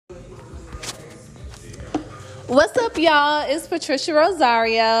What's up, y'all? It's Patricia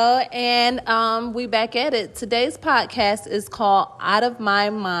Rosario, and we back at it. Today's podcast is called Out of My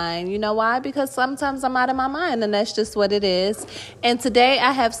Mind. You know why? Because sometimes I'm out of my mind, and that's just what it is. And today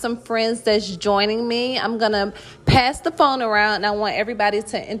I have some friends that's joining me. I'm going to pass the phone around, and I want everybody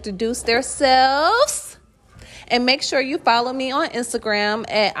to introduce themselves. And make sure you follow me on Instagram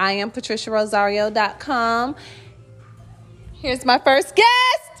at IamPatriciaRosario.com. Here's my first guest.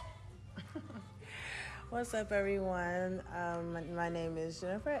 What's up, everyone? My name is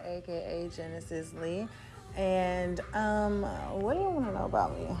Jennifer, aka Genesis Lee. And what do you want to know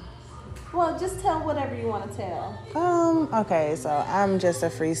about me? Well, just tell whatever you want to tell. Okay, so I'm just a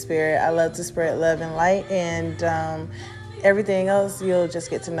free spirit. I love to spread love and light, and everything else you'll just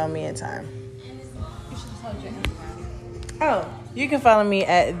get to know me in time. You should tell your Instagram. Oh, you can follow me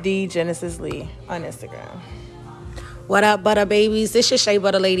at the Genesis Lee on Instagram. What up, butter babies? This is Shea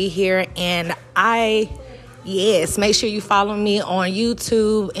Butter Lady here, and make sure you follow me on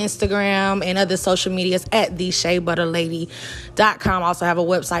YouTube, Instagram, and other social medias at thesheabutterlady.com. I also have a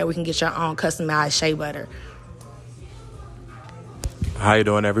website where you can get your own customized shea butter. How you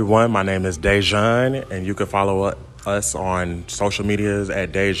doing, everyone? My name is Dejan, and you can follow us on social medias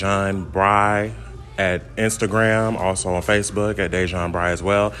at Dejan Bry at Instagram, also on Facebook at Dejan Bry as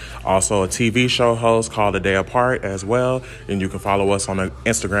well. Also a TV show host called A Day Apart as well, and you can follow us on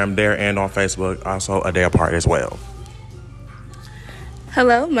Instagram there and on Facebook, also A Day Apart as well.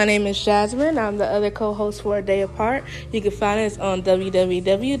 Hello, my name is Jasmine. I'm the other co-host for A Day Apart. You can find us on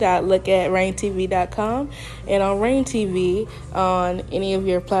www.lookatraintv.com and on Rain TV on any of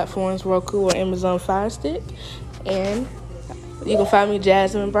your platforms, Roku or Amazon Fire Stick. And you can find me,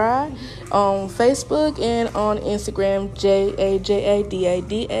 Jasmine Bride, on Facebook and on Instagram,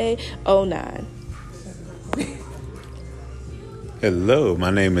 JAJADADA09. Hello, my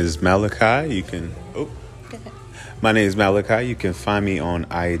name is Malachi. My name is Malachi. You can find me on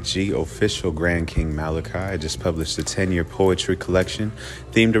IG, Official Grand King Malachi. I just published a 10-year poetry collection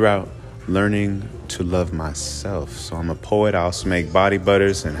themed around learning to love myself. So I'm a poet. I also make body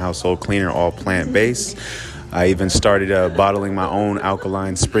butters and household cleaner, all plant-based. I even started bottling my own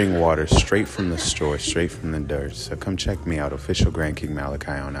alkaline spring water straight from the store, straight from the dirt. So come check me out, Official Grand King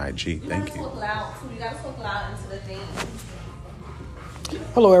Malachi on IG. Thank you. You gotta talk loud into the thing.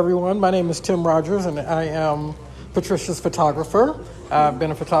 Hello, everyone. My name is Tim Rogers, and I am Patricia's photographer. I've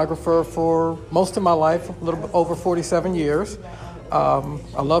been a photographer for most of my life, a little bit over 47 years. I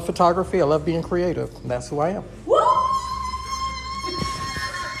love photography. I love being creative. And that's who I am.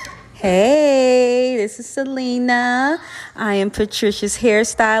 Hey, this is Selena. I am Patricia's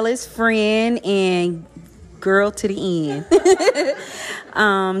hairstylist, friend, and girl to the end.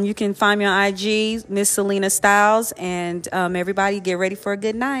 You can find me on IG, Miss Selena Styles, and everybody get ready for a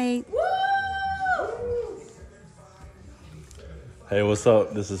good night. Hey, what's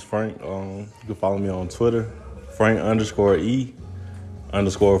up? This is Frank. You can follow me on Twitter,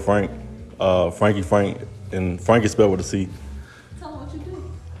 Frank_E_Frank. Frankie Frank, and Frank is spelled with a C.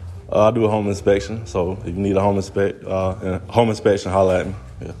 I do a home inspection, so if you need a home inspection, holla at me.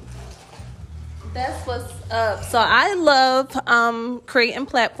 Yeah. That's what's up. So I love creating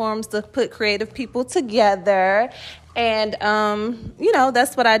platforms to put creative people together. And,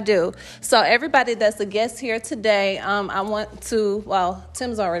 that's what I do. So everybody that's a guest here today,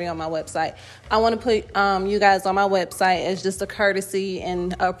 Tim's already on my website. I want to put you guys on my website as just a courtesy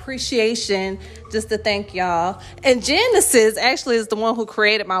and appreciation, just to thank y'all. And Genesis actually is the one who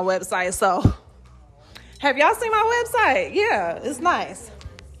created my website. So have y'all seen my website? Yeah, it's nice.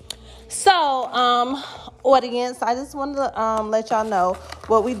 So, audience, I just wanted to let y'all know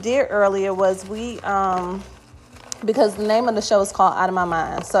what we did earlier was because the name of the show is called Out of My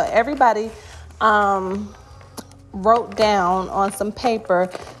Mind. So everybody wrote down on some paper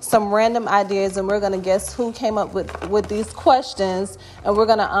some random ideas, and we're going to guess who came up with these questions, and we're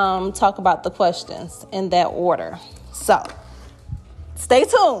going to talk about the questions in that order. So stay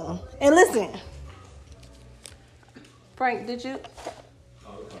tuned and listen. Frank, did you?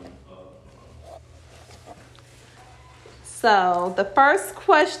 So the first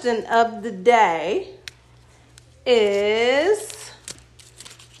question of the day is,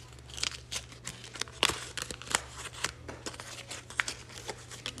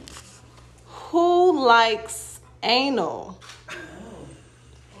 who likes anal?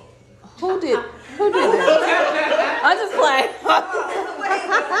 Who did this? I'm just playing.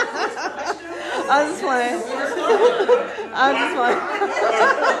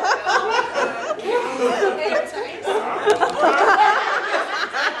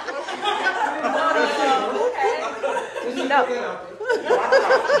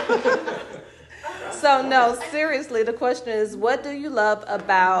 So no, seriously, the question is, what do you love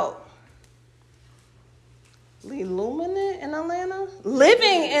about Illuminate in Atlanta?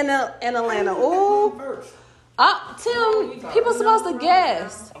 Living in Atlanta. Ooh. Tim, people supposed to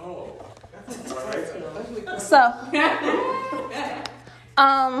guess. So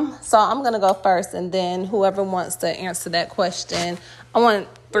I'm gonna go first, and then whoever wants to answer that question, I want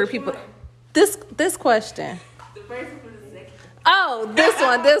 3 people. This question. Oh,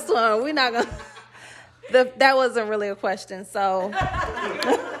 this one. We're not gonna. That wasn't really a question. So,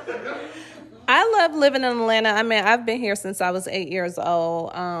 I love living in Atlanta. I mean, I've been here since I was 8 years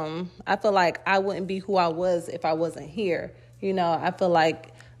old. I feel like I wouldn't be who I was if I wasn't here. You know, I feel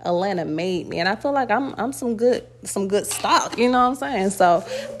like Atlanta made me, and I feel like I'm some good stock. You know what I'm saying? So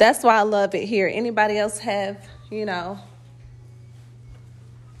that's why I love it here. Anybody else have, you know?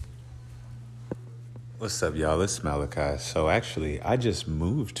 What's up, y'all? It's Malachi. So actually, I just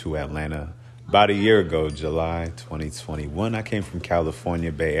moved to Atlanta about a year ago, July 2021. I came from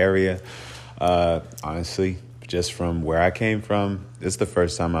California, Bay Area. Honestly, just from where I came from, it's the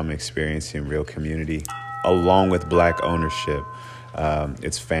first time I'm experiencing real community along with Black ownership.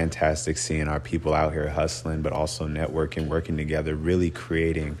 It's fantastic seeing our people out here hustling, but also networking, working together, really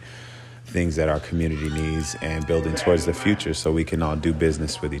creating things that our community needs and building towards the future so we can all do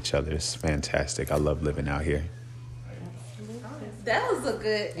business with each other. It's fantastic. I love living out here. That was a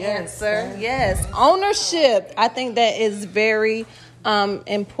good answer. Yes. Ownership. I think that is very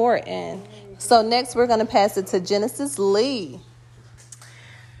important. So next we're going to pass it to Genesis Lee.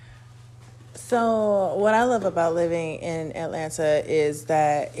 So what I love about living in Atlanta is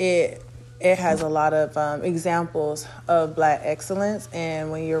that it has a lot of examples of Black excellence,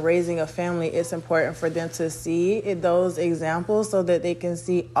 and when you're raising a family, it's important for them to see those examples so that they can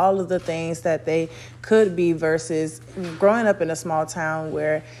see all of the things that they could be, versus growing up in a small town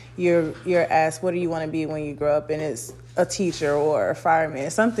where you're asked, what do you want to be when you grow up, and it's a teacher or a fireman.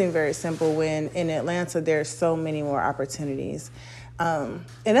 It's something very simple, when in Atlanta there's so many more opportunities. And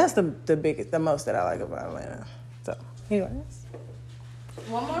that's the most that I like about Atlanta. So anyways.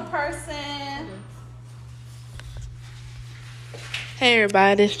 One more person. Hey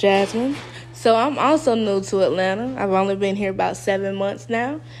everybody, it's Jasmine. So I'm also new to Atlanta. I've only been here about 7 months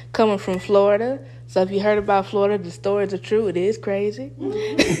now, coming from Florida. So if you heard about Florida, the stories are true. It is crazy.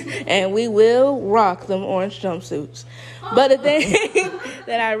 And we will rock them orange jumpsuits. But the thing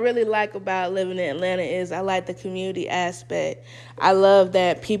that I really like about living in Atlanta is I like the community aspect. I love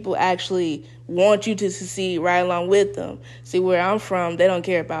that people actually want you to succeed right along with them. See, where I'm from, they don't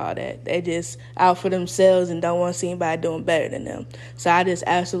care about all that. They just out for themselves and don't want to see anybody doing better than them. So I just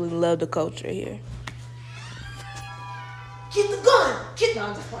absolutely love the culture here. Get the gun! No,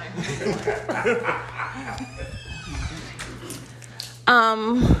 I'm just playing.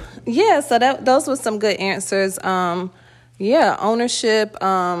 So those were some good answers. Ownership,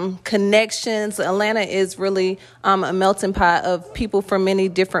 connections. Atlanta is really a melting pot of people from many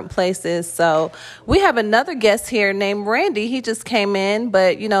different places. So we have another guest here named Randy. He just came in,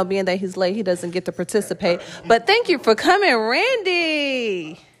 but being that he's late, he doesn't get to participate. But thank you for coming,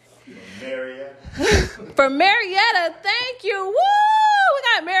 Randy. For Marietta, thank you. Woo! We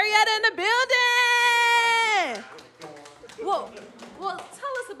got Marietta in the building. Well, tell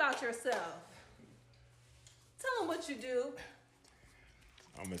us about yourself. Tell them what you do.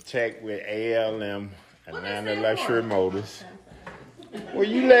 I'm a tech with ALM, Atlanta Luxury Motors. Will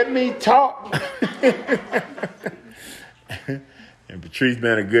you let me talk? And Patrice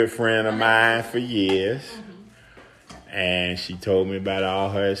been a good friend of mine for years. And she told me about all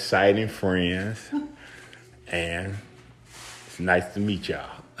her exciting friends. And it's nice to meet y'all.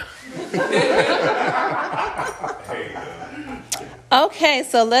 Okay,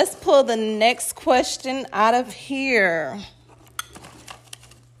 so let's pull the next question out of here.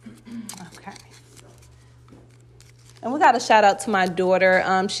 Okay. And we got a shout out to my daughter.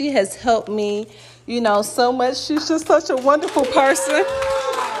 She has helped me, so much. She's just such a wonderful person.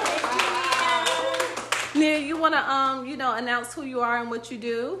 Nia, you want to, announce who you are and what you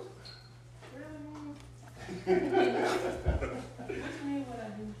do?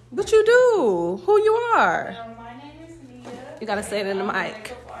 What you do? Who you are? My name is Nia. You got to say it in the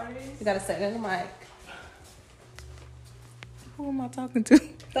mic. You got to say it in the mic. Who am I talking to?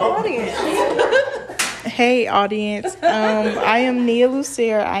 The audience. Hey, audience. I am Nia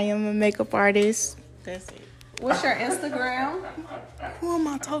Lucere. I am a makeup artist. That's it. What's your Instagram? Who am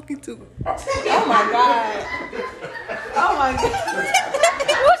I talking to? Oh my God. Oh my God.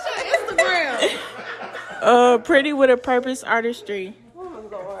 What's your Instagram? Pretty with a Purpose Artistry. Oh my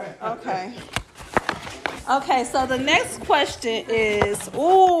Lord. Okay. Okay, so the next question is,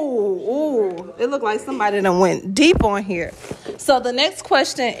 it looked like somebody done went deep on here. So the next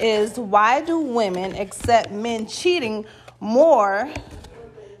question is, why do women accept men cheating more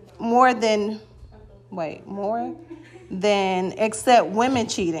than accept women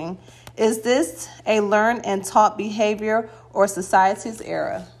cheating? Is this a learned and taught behavior or society's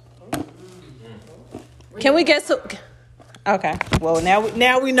error? Can we get to... Okay. Well,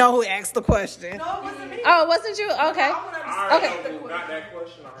 now we know who asked the question. No, it wasn't me. Oh, it wasn't you? Okay. Okay. Who got that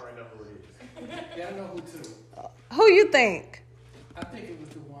question? I already know who it is. Yeah, I know who too. Who you think? I think it was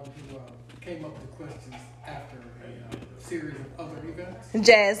the one who came up with questions after a series of other events.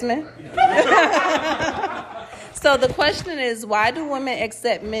 Jasmine. So the question is, why do women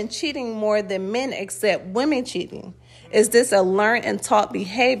accept men cheating more than men accept women cheating? Is this a learned and taught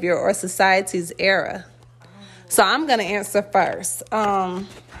behavior or society's error? So I'm going to answer first. As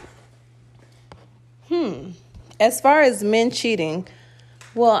far as men cheating,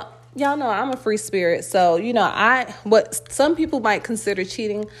 well, y'all know I'm a free spirit. So, what some people might consider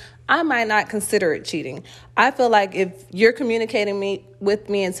cheating, I might not consider it cheating. I feel like if you're communicating with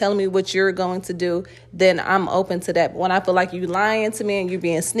me and telling me what you're going to do, then I'm open to that. But when I feel like you lying to me and you're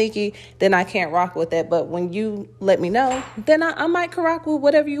being sneaky, then I can't rock with that. But when you let me know, then I might rock with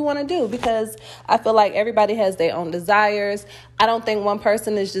whatever you want to do, because I feel like everybody has their own desires. I don't think one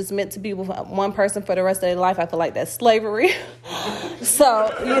person is just meant to be with one person for the rest of their life. I feel like that's slavery.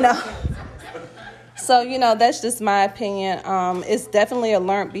 So, that's just my opinion. It's definitely a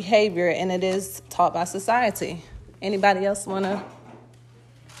learned behavior, and it is taught by society. Anybody else want to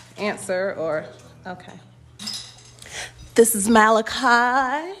answer? Or okay. This is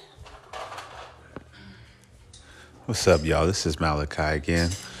Malachi. What's up, y'all? This is Malachi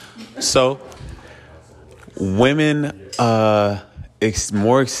again. So, women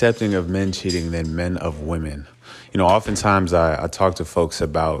more accepting of men cheating than men of women. Oftentimes I talk to folks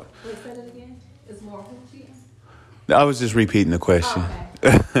about... I was just repeating the question. Oh,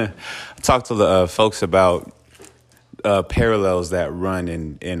 okay. I talked to the folks about parallels that run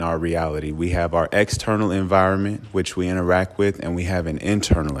in our reality. We have our external environment, which we interact with, and we have an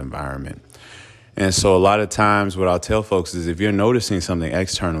internal environment. And so a lot of times what I'll tell folks is if you're noticing something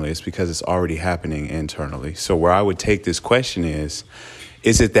externally, it's because it's already happening internally. So where I would take this question is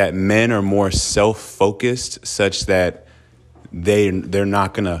it that men are more self-focused such that they're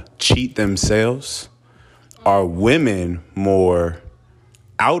not going to cheat themselves? Are women more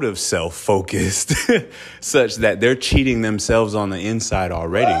out of self-focused such that they're cheating themselves on the inside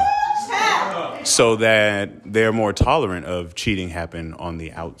already so that they're more tolerant of cheating happen on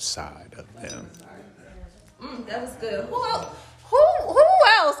the outside of them? That was good. Who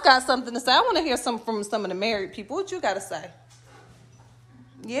else got something to say? I want to hear something from some of the married people. What you got to say?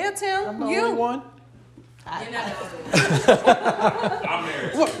 Yeah, Tim? I'm the only one. I'm married.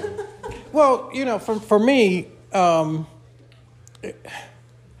 Well, for me, I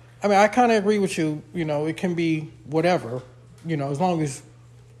kind of agree with you. It can be whatever, as long as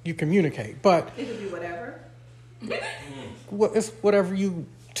you communicate. But it can be whatever. It's whatever you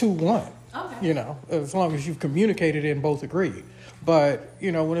two want. Okay. As long as you've communicated and both agree. But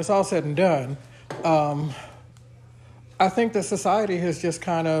when it's all said and done, I think that society has just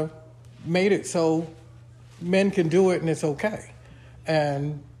kind of made it so men can do it and it's okay.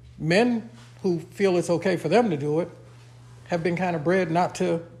 And men who feel it's okay for them to do it have been kind of bred not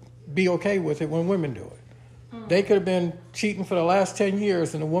to be okay with it when women do it. Mm. They could have been cheating for the last 10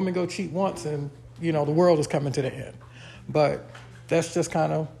 years and a woman go cheat once and, the world is coming to the end. But that's just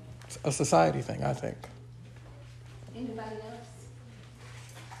kind of a society thing, I think. Anybody else?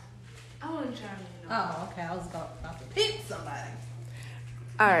 I want to chime in. Oh, okay. I was about to pick somebody.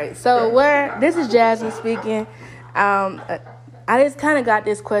 All right. So this is Jasmine speaking. I just kind of got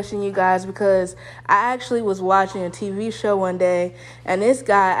this question, you guys, because I actually was watching a TV show one day, and this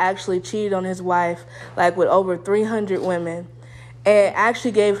guy actually cheated on his wife, with over 300 women, and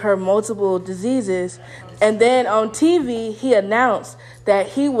actually gave her multiple diseases. And then on TV, he announced that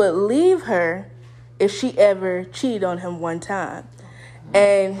he would leave her if she ever cheated on him one time.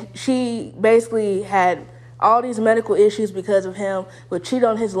 And she basically had all these medical issues because of him, would cheat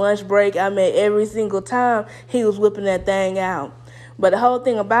on his lunch break. Every single time he was whipping that thing out. But the whole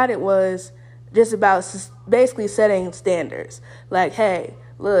thing about it was just about basically setting standards. Hey,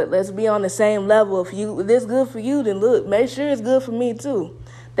 look, let's be on the same level. If this good for you, then look, make sure it's good for me too.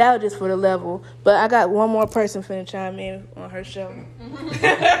 That was just for the level. But I got one more person finna chime in on her show.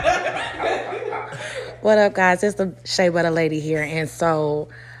 What up, guys? It's the Shea Butter Lady here. And so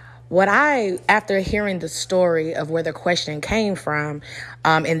after hearing the story of where the question came from,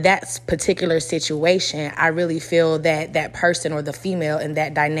 in that particular situation, I really feel that that person or the female in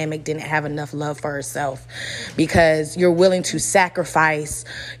that dynamic didn't have enough love for herself, because you're willing to sacrifice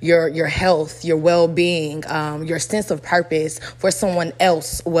your health, your well-being, your sense of purpose for someone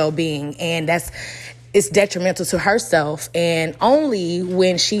else's well-being. And it's detrimental to herself, and only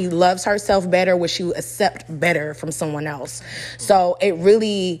when she loves herself better will she accept better from someone else. So it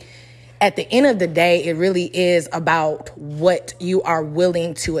really, at the end of the day, it really is about what you are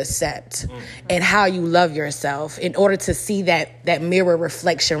willing to accept and how you love yourself in order to see that mirror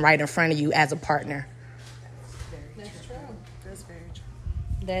reflection right in front of you as a partner. That's true. That's very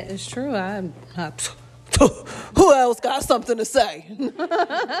true. That is true. Who else got something to say?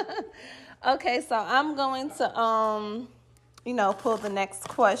 Okay, so I'm going to, pull the next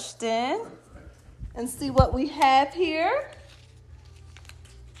question and see what we have here.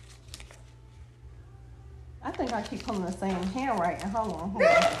 I think I keep pulling the same handwriting. Hold on.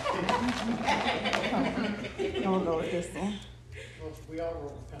 I'll go with this one. We all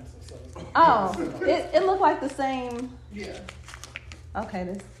wrote with pencil, so. Oh, it looked like the same. Yeah.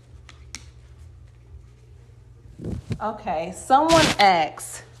 Okay, Okay, someone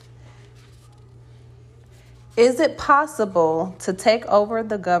asks, is it possible to take over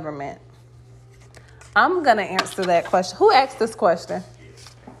the government? I'm going to answer that question. Who asked this question?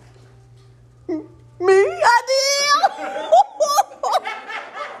 Me? I did.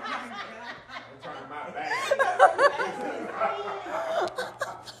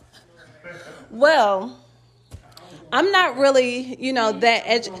 Well, I'm not really, that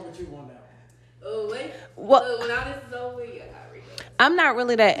educated. I'm not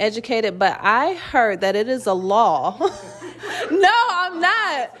really that educated, but I heard that it is a law. No, I'm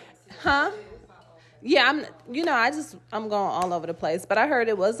not. Huh? Yeah, I'm going all over the place. But I heard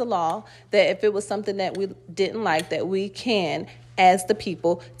it was a law that if it was something that we didn't like, that we can, as the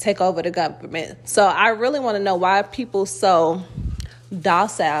people, take over the government. So I really want to know why people so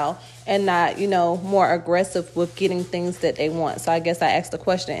docile and not, more aggressive with getting things that they want. So I guess I asked a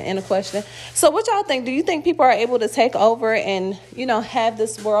question and a question. So what y'all think? Do you think people are able to take over and, have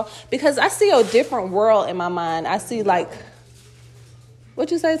this world? Because I see a different world in my mind. I see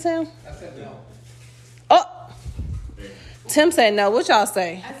what'd you say, Tim? I said no. Oh, Tim said no. What y'all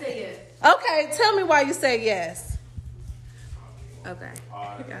say? I say yes. Okay, tell me why you say yes. Okay.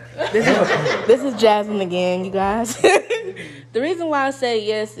 This is Jasmine again, you guys. The reason why I say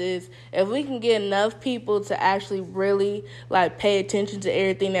yes is if we can get enough people to actually really pay attention to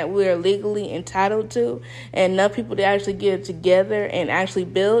everything that we are legally entitled to, and enough people to actually get together and actually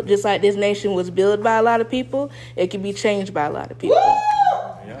build, just like this nation was built by a lot of people, it can be changed by a lot of people.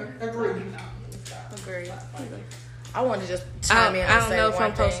 Agreed. I want to just chime in. I don't and know say if I'm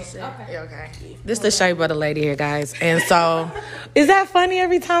one supposed thing. to say. Okay. Okay. This is the Shea Butter lady here, guys. And so, is that funny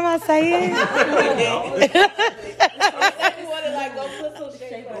every time I say it?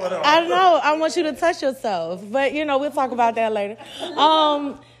 I know. I want you to touch yourself. But, we'll talk about that later.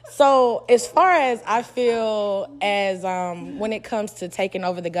 So as far as I feel as when it comes to taking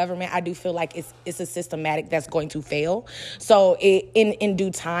over the government, I do feel like it's a systematic that's going to fail. So in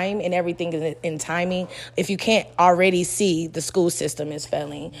due time, and everything is in timing, if you can't already see the school system is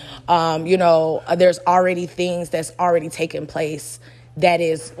failing, there's already things that's already taken place that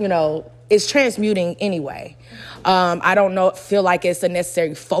is, it's transmuting anyway. I don't feel like it's a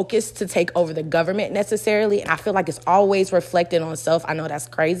necessary focus to take over the government necessarily. And I feel like it's always reflected on self. I know that's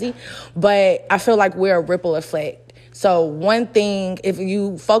crazy, but I feel like we're a ripple effect. So one thing, if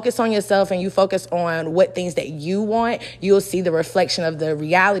you focus on yourself and you focus on what things that you want, you'll see the reflection of the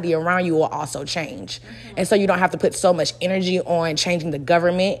reality around you will also change. And so you don't have to put so much energy on changing the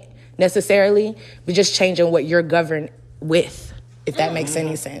government necessarily, but just changing what you're governed with, if that makes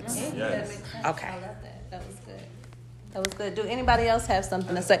any sense. Yes. Okay. I love that. That was good. Do anybody else have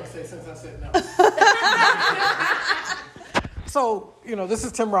something to say? Since I said no. So, this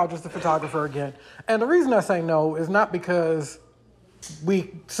is Tim Rogers, the photographer again. And the reason I say no is not because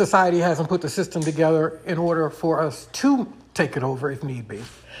society hasn't put the system together in order for us to take it over if need be.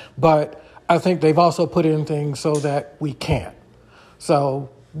 But I think they've also put in things so that we can't. So,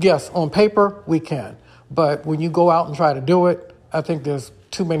 yes, on paper, we can. But when you go out and try to do it, I think there's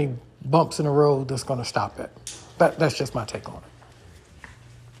too many bumps in the road that's going to stop it. That's just my take on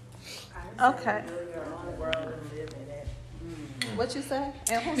it. Okay. What you say?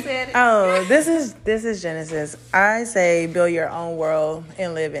 And who said it? Oh, this is Genesis. I say build your own world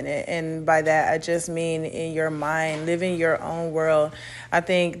and live in it. And by that, I just mean in your mind, living your own world. I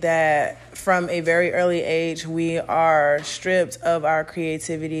think that from a very early age, we are stripped of our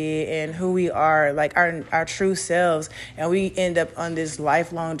creativity and who we are, like our true selves. And we end up on this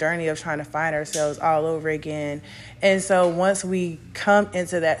lifelong journey of trying to find ourselves all over again. And so once we come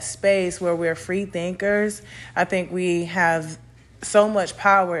into that space where we're free thinkers, I think we have so much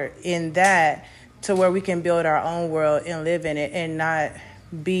power in that to where we can build our own world and live in it and not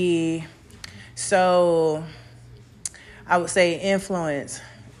be so, I would say, influenced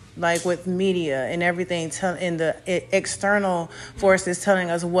like with media and everything in the external forces telling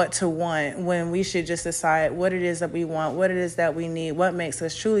us what to want, when we should just decide what it is that we want, what it is that we need, what makes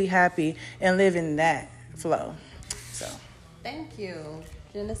us truly happy, and live in that flow. So thank you,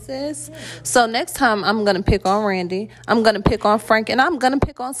 Genesis. So next time I'm going to pick on Randy, I'm going to pick on Frank, and I'm going to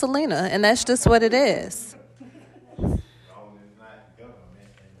pick on Selena, and that's just what it is.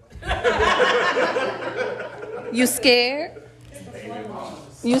 You scared?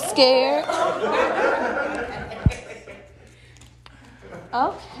 You scared?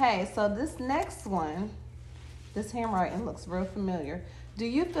 Okay, so this next one, this handwriting looks real familiar. Do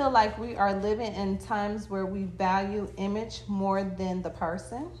you feel like we are living in times where we value image more than the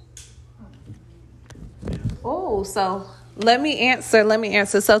person? Oh, so let me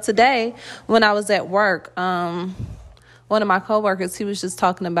answer. So today, when I was at work, one of my coworkers, he was just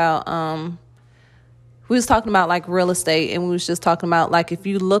talking about, we was talking about like real estate, and we was just talking about like if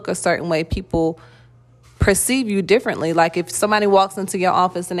you look a certain way, people perceive you differently. Like if somebody walks into your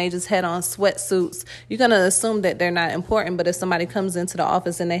office and they just had on sweatsuits, you're going to assume that they're not important. But if somebody comes into the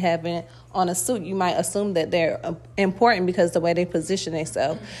office and they haven't on a suit, you might assume that they're important because the way they position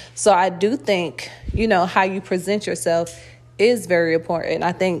themselves. So I do think, how you present yourself is very important.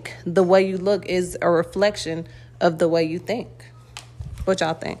 I think the way you look is a reflection of the way you think. What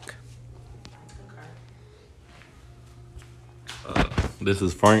y'all think? This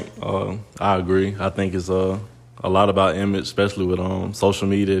is Frank. I agree. I think it's a lot about image, especially with social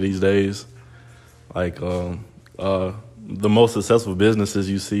media these days. Like the most successful businesses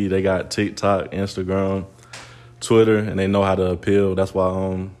you see, they got TikTok, Instagram, Twitter, and they know how to appeal. That's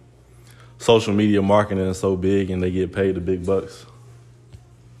why social media marketing is so big, and they get paid the big bucks.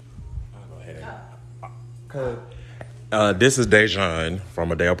 This is Dejan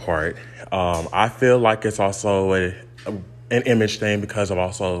from A Day Apart. I feel like it's also an image thing because of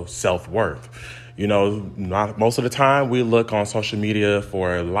also self-worth. Most of the time we look on social media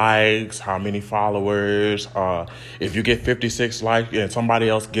for likes, how many followers. If you get 56 likes and somebody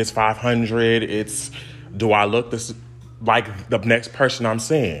else gets 500, it's, do I look like the next person I'm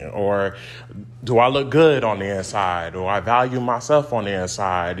seeing? Or do I look good on the inside? Or I value myself on the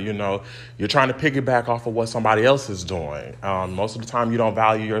inside? You're trying to piggyback off of what somebody else is doing. Most of the time you don't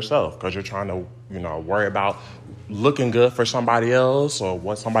value yourself because you're trying to, worry about looking good for somebody else or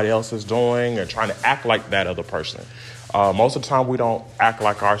what somebody else is doing and trying to act like that other person. Most of the time we don't act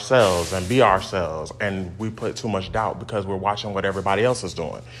like ourselves and be ourselves, and we put too much doubt because we're watching what everybody else is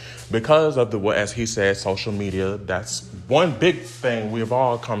doing. Because of as he said, social media, that's one big thing we've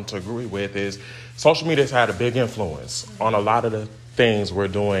all come to agree with is social media has had a big influence on a lot of the things we're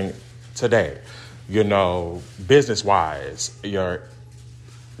doing today. Business-wise,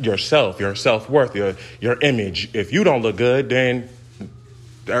 yourself, your self-worth, your image. If you don't look good, then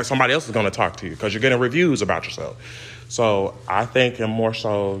somebody else is going to talk to you because you're getting reviews about yourself. So I think, and more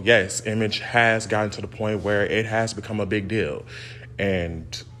so, yes, image has gotten to the point where it has become a big deal.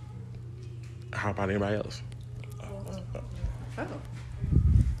 And how about anybody else?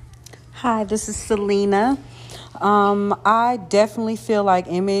 Hi, this is Selena. I definitely feel like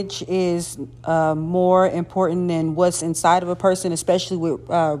image is more important than what's inside of a person, especially with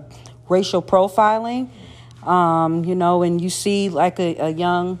racial profiling. When you see like a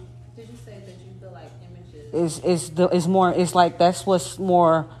young. Did you say that you feel like image is more? It's like that's what's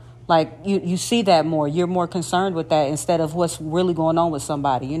more like you see that more. You're more concerned with that instead of what's really going on with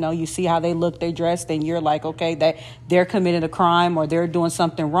somebody. You see how they look, they dressed, and you're like, okay, that they're committing a crime or they're doing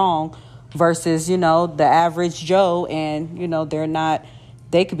something wrong. Versus, the average Joe, and they're not.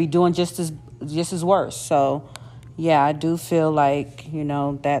 They could be doing just as worse. So, yeah, I do feel like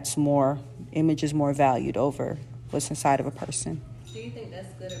that's more. Image is more valued over what's inside of a person. Do you think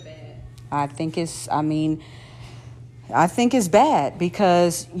that's good or bad? I think it's bad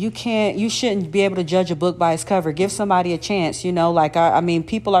because you shouldn't be able to judge a book by its cover. Give somebody a chance.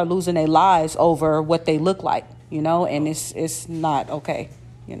 People are losing their lives over what they look like. And it's not okay.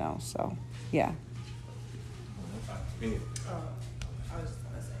 So, yeah.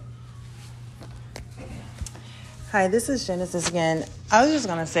 Hi, this is Genesis again. I was just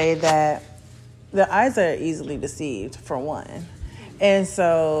going to say that the eyes are easily deceived, for one. And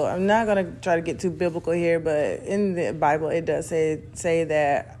so I'm not going to try to get too biblical here, but in the Bible, it does say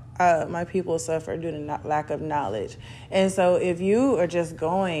that my people suffer due to lack of knowledge. And so if you are just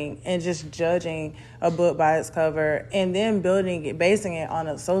going and just judging a book by its cover and then basing it on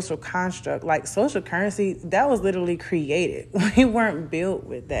a social construct, like social currency, that was literally created. We weren't built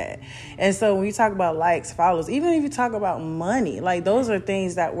with that. And so when you talk about likes, follows, even if you talk about money, like those are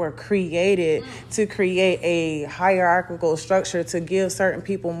things that were created to create a hierarchical structure to give certain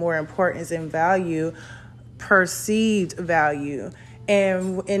people more importance and value, perceived value.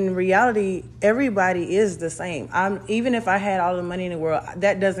 And in reality, everybody is the same. Even if I had all the money in the world,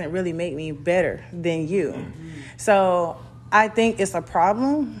 that doesn't really make me better than you. So I think it's a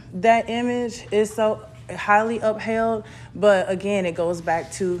problem that image is so highly upheld. But again, it goes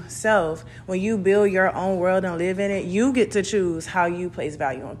back to self. When you build your own world and live in it, you get to choose how you place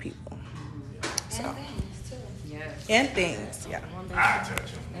value on people. So. And things, too. Yes. And things, yeah. I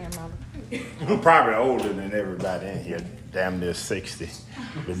touch them. I'm probably older than everybody in here. Damn near 60.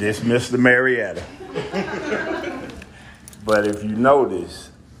 But this Mr. Marietta. But if you notice,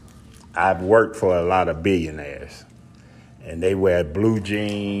 I've worked for a lot of billionaires. And they wear blue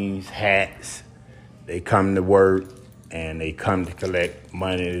jeans, hats. They come to work and they come to collect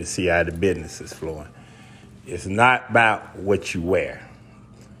money to see how the business is flowing. It's not about what you wear.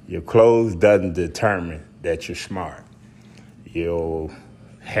 Your clothes doesn't determine that you're smart. Your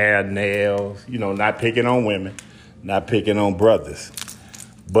hair, nails, not picking on women. Not picking on brothers.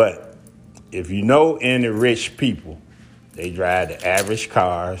 But if you know any rich people, they drive the average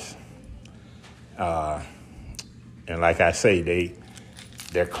cars. And like I say,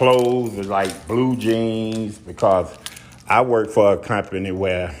 their clothes are like blue jeans, because I work for a company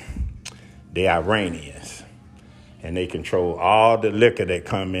where they're Iranians. And they control all the liquor that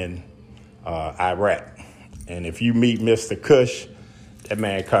come in Iraq. And if you meet Mr. Kush, that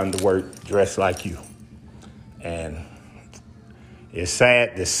man come to work dressed like you. And it's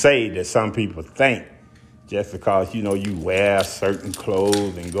sad to say that some people think just because, you wear certain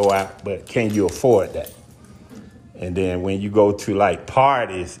clothes and go out, but can you afford that? And then when you go to like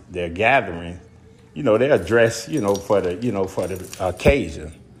parties, they're gathering, they're dressed, for the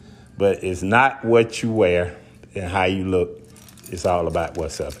occasion. But it's not what you wear and how you look. It's all about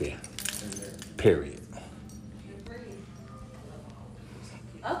what's up here. Period.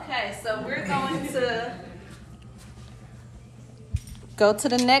 Okay, so we're going to go to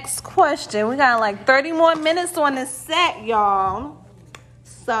the next question. We got like 30 more minutes on the set, y'all.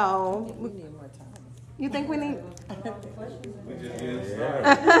 So, we need more time. You think we need? We just getting started.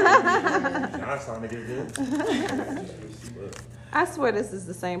 I swear this is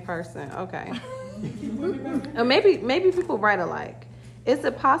the same person. Okay. Or maybe people write alike. Is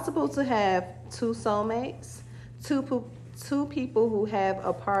it possible to have two soulmates, two people who have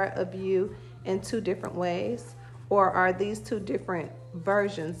a part of you in two different ways? Or are these two different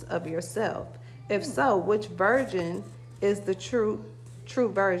versions of yourself? If so, which version is the true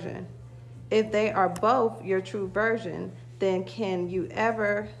version? If they are both your true version, then can you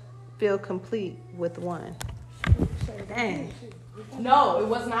ever feel complete with one? Dang. No, it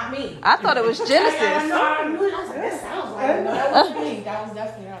was not me. I thought it was Genesis. I knew it. I was like, that sounds like no, that was me. That was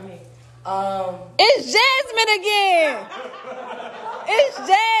definitely not me. It's Jasmine again. It's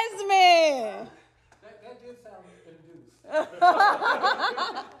Jasmine.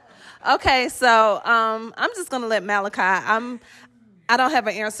 Okay, so I'm just gonna let Malachi. I don't have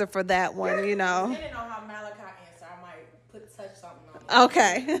an answer for that one, Depending on how Malachi answer, I might touch something on.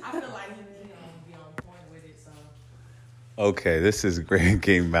 Okay. I feel like he be on point with it. So. Okay, this is Grand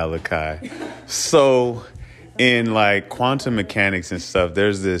King Malachi. So, in like quantum mechanics and stuff,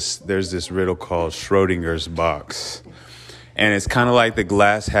 there's this riddle called Schrodinger's box, and it's kind of like the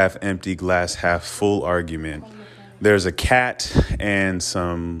glass half empty, glass half full argument. There's a cat and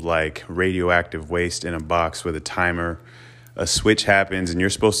some like radioactive waste in a box with a timer. A switch happens and you're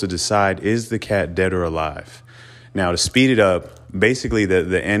supposed to decide, is the cat dead or alive? Now, to speed it up, basically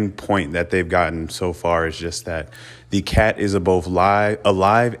the end point that they've gotten so far is just that the cat is both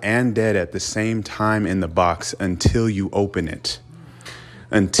alive and dead at the same time in the box until you open it.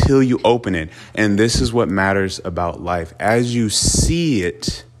 Until you open it. And this is what matters about life. As you see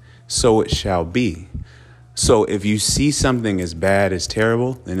it, so it shall be. So if you see something as bad as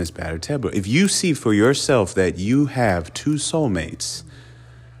terrible, then it's bad or terrible. If you see for yourself that you have two soulmates,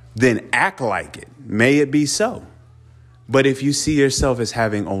 then act like it. May it be so. But if you see yourself as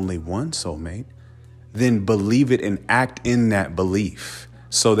having only one soulmate, then believe it and act in that belief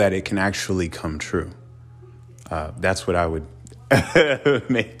so that it can actually come true. That's what I would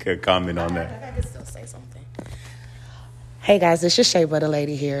make a comment on that. I can still say something. Hey guys, it's your Shea Butter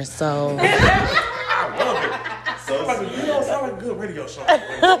Lady here. So I love it. You don't sound like a good radio show. She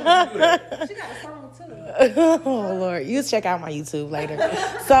got a song too. oh Lord, you check out my YouTube later.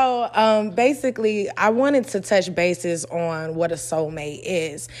 So basically, I wanted to touch bases on what a soulmate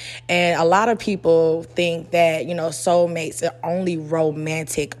is, and a lot of people think that soulmates are only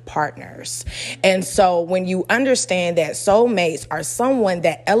romantic partners. And so when you understand that soulmates are someone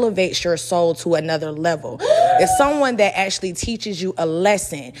that elevates your soul to another level, it's someone that actually teaches you a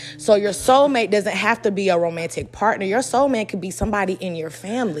lesson. So your soulmate doesn't have to be a romantic partner. Your soulmate could be somebody in your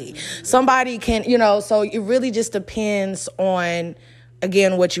family. Somebody can, so it really just depends on,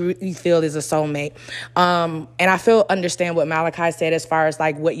 again, what you feel is a soulmate. And I understand what Malachi said as far as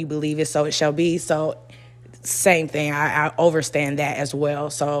like what you believe is so it shall be. So same thing. I understand that as well.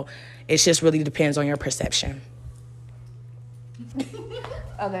 So it just really depends on your perception.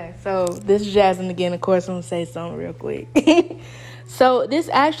 Okay, so this is Jasmine again. Of course, I'm going to say something real quick. So this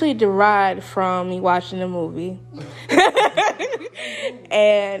actually derived from me watching the movie.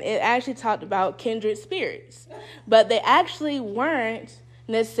 And it actually talked about kindred spirits. But they actually weren't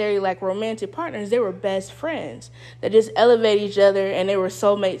necessarily like romantic partners. They were best friends that just elevate each other, and they were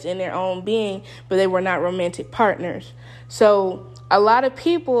soulmates in their own being, but they were not romantic partners. So a lot of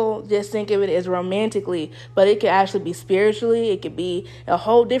people just think of it as romantically, but it could actually be spiritually. It could be a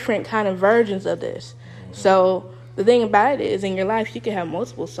whole different kind of versions of this. So the thing about it is, in your life, you can have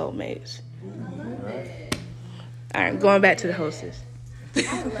multiple soulmates. All right, going back to the hostess.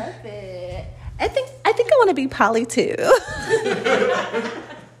 I love it. I think I want to be poly too. I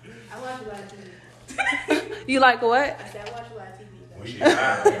watch a lot of TV. You like what? I said I watch a lot of TV.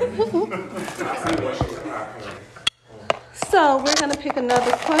 So we're gonna pick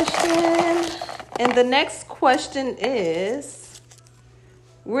another question, and the next question is,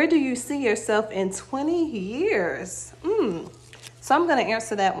 where do you see yourself in 20 years? So I'm gonna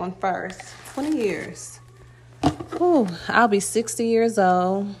answer that one first. 20 years. Ooh, I'll be 60 years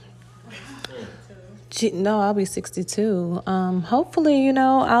old. No, I'll be 62. Hopefully,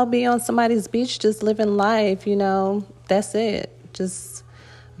 I'll be on somebody's beach just living life, that's it. Just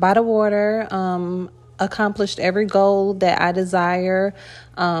by the water, accomplished every goal that I desire.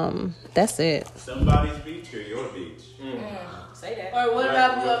 That's it. Somebody's beach or your beach? Say that. Or what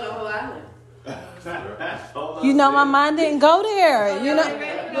about we on the whole island? My mind didn't go there.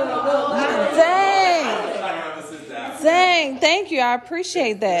 Dang, thank you. I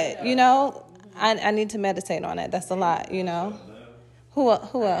appreciate that. I need to meditate on it. That's a lot, Who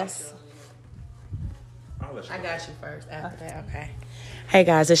else? I got you first after that, okay. Hey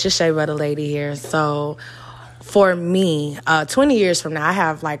guys, it's your Shea Butter Lady here. So for me, 20 years from now, I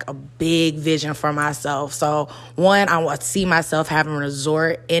have like a big vision for myself. So one, I want to see myself having a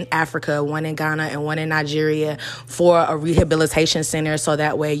resort in Africa, one in Ghana and one in Nigeria, for a rehabilitation center. So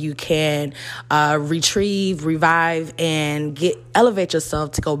that way you can retrieve, revive, and elevate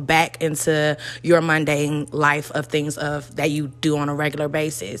yourself to go back into your mundane life of things that you do on a regular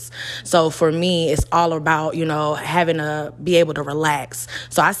basis. So for me, it's all about, having to be able to relax.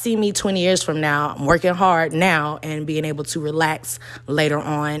 So I see me 20 years from now, I'm working hard now and being able to relax later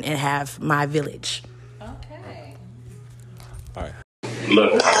on and have my village. Okay. All right.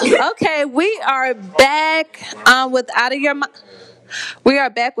 Okay, we are back with Out of Your Mind. We are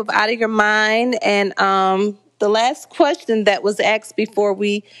back with Out of Your Mind, and the last question that was asked before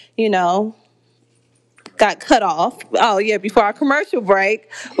we, got cut off. Oh yeah, before our commercial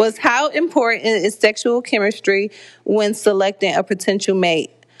break was, how important is sexual chemistry when selecting a potential mate?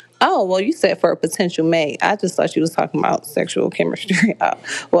 Oh, well, you said for a potential mate. I just thought you was talking about sexual chemistry. Oh,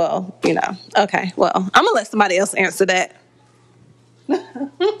 well, Okay, well, I'm going to let somebody else answer that.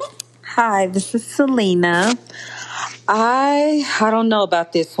 Hi, this is Selena. I don't know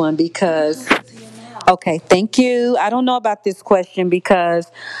about this one because... Okay, thank you. I don't know about this question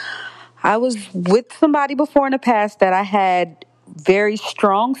because I was with somebody before in the past that I had very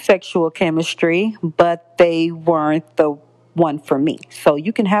strong sexual chemistry, but they weren't the one for me. So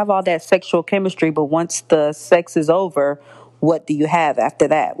you can have all that sexual chemistry, but once the sex is over, what do you have after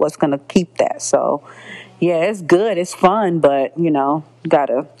that? What's going to keep that? So, yeah, it's good. It's fun, but, got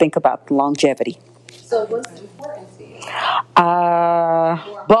to think about the longevity. So what's important to you?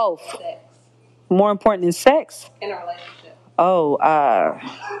 Both. Sex. More important than sex? In a relationship. Oh,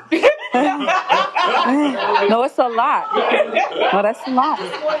 no, it's a lot. No, that's a lot.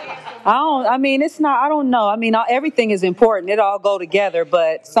 I don't know. Everything is important. It all go together,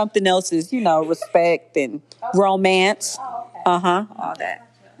 but something else is, respect and romance. Oh, okay. All that.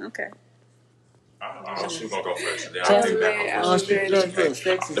 Okay. She's gonna go first. Then All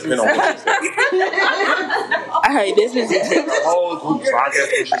right, this is the whole group. So I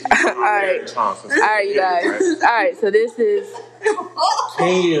guess all right, you guys. All right, so this is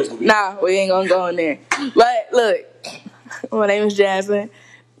 10 years. nah. We ain't gonna go in there. But look, my name is Jasmine.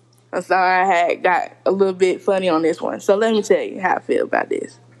 I'm sorry I had got a little bit funny on this one. So let me tell you how I feel about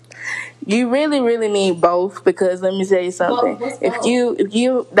this. You really, really need both, because let me tell you something. If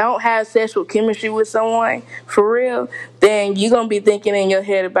you don't have sexual chemistry with someone for real, then you're gonna be thinking in your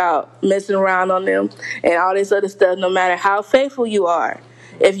head about messing around on them and all this other stuff. No matter how faithful you are,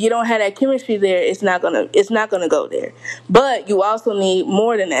 if you don't have that chemistry there, it's not gonna go there. But you also need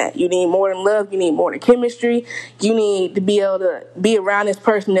more than that. You need more than love. You need more than chemistry. You need to be able to be around this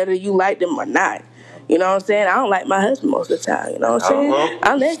person whether you like them or not. You know what I'm saying? I don't like my husband most of the time. You know what I'm saying?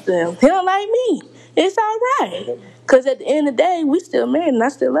 I'm next to him. He don't like me. It's all right. Because at the end of the day, we still married and I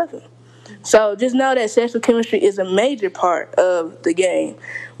still love him. So just know that sexual chemistry is a major part of the game,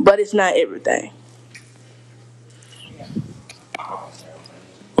 but it's not everything.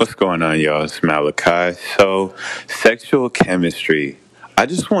 What's going on, y'all? It's Malachi. So, sexual chemistry. I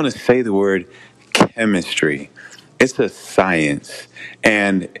just want to say the word chemistry. It's a science.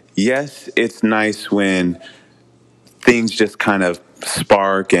 And yes, it's nice when things just kind of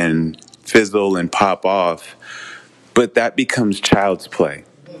spark and fizzle and pop off, but that becomes child's play.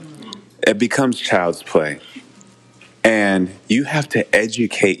 It becomes child's play. And you have to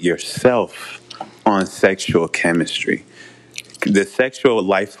educate yourself on sexual chemistry. The sexual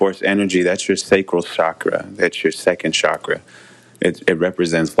life force energy, that's your sacral chakra. That's your second chakra. It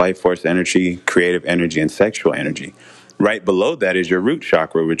represents life force energy, creative energy, and sexual energy. Right below that is your root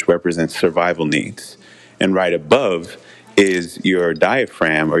chakra, which represents survival needs. And right above is your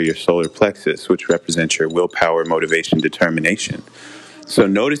diaphragm or your solar plexus, which represents your willpower, motivation, determination. So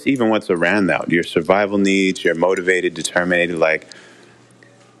notice even what's around that. Your survival needs, you're motivated, determined. Like,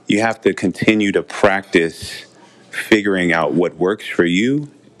 you have to continue to practice figuring out what works for you,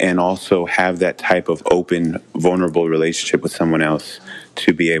 and also have that type of open, vulnerable relationship with someone else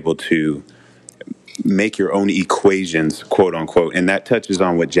to be able to make your own equations, quote unquote. And that touches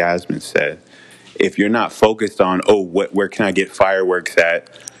on what Jasmine said. If you're not focused on, where can I get fireworks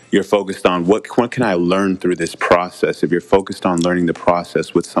at? You're focused on what can I learn through this process? If you're focused on learning the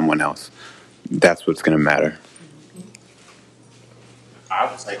process with someone else, that's what's going to matter. I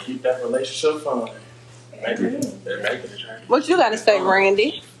would say keep that relationship fun. What you got to say,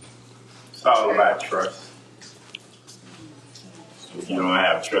 Randy? It's all about trust. If you don't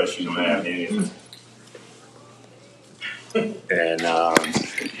have trust, you don't have anything. And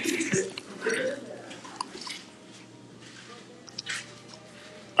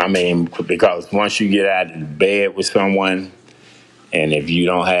I mean, because once you get out of bed with someone, and if you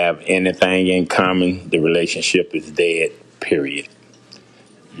don't have anything in common, the relationship is dead, period.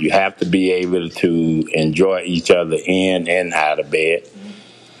 You have to be able to enjoy each other in and out of bed.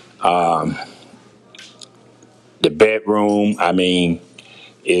 The bedroom, I mean,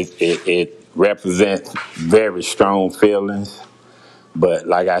 it represents very strong feelings. But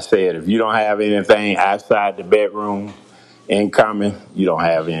like I said, if you don't have anything outside the bedroom in common, you don't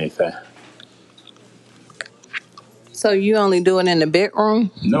have anything. So you only do it in the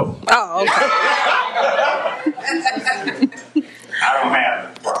bedroom? No. Oh, okay. I don't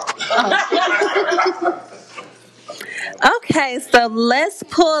have a problem. Okay, so let's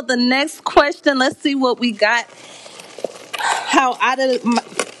pull the next question. Let's see what we got. How out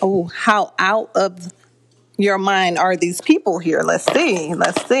of your mind are these people here? Let's see.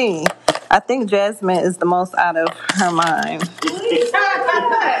 I think Jasmine is the most out of her mind. Did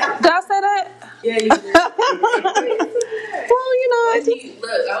I say that? Yeah, you did. Well, you know.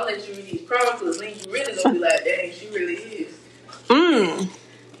 Look, I'll let you read these promises, and you really gonna be like, dang, she really is.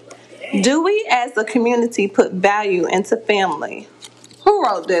 Do we as a community put value into family? Who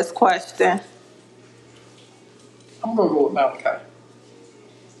wrote this question? I'm going to go with Malachi.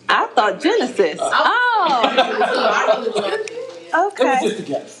 I thought Genesis. Oh. It was Okay. just a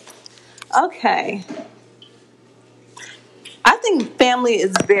guess. Okay. I think family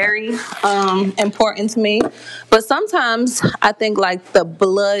is very important to me, but sometimes I think like the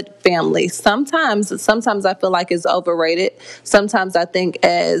blood family. Sometimes I feel like it's overrated. Sometimes I think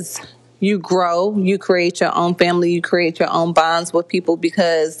as you grow, you create your own family, you create your own bonds with people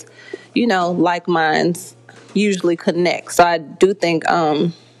because, you know, like minds usually connect. So I do think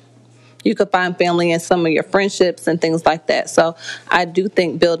you could find family in some of your friendships and things like that. So I do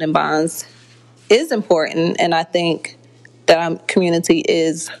think building bonds is important, and I think that our community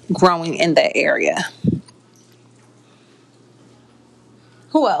is growing in that area.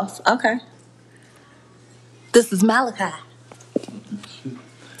 Who else? Okay. This is Malachi.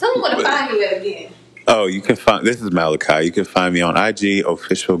 Tell me where to find you at again. Oh, you can find, this is Malachi. You can find me on IG,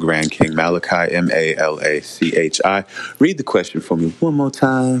 official Grand King Malachi, Malachi. Read the question for me one more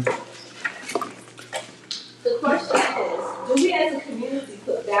time. The question is, do we as a community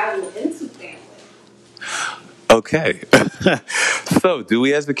put value into family? Okay. So, do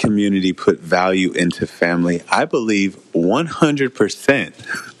we as a community put value into family? I believe 100%.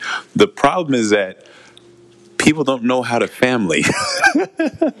 The problem is that people don't know how to family.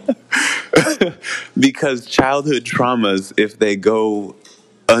 Because childhood traumas, if they go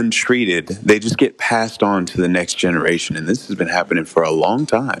untreated, they just get passed on to the next generation. And this has been happening for a long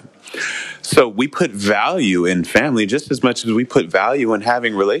time. So we put value in family just as much as we put value in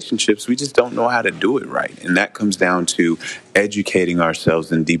having relationships. We just don't know how to do it right. And that comes down to educating ourselves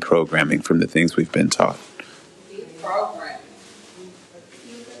and deprogramming from the things we've been taught.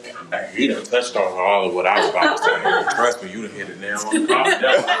 He done touched on all of what I was about to say. Trust me, you done hit it now on the top.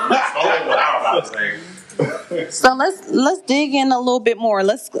 That's all what I was about to say. So let's dig in a little bit more.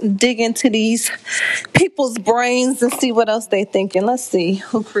 Let's dig into these people's brains and see what else they thinking. Let's see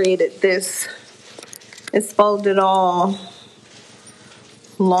who created this. It's folded all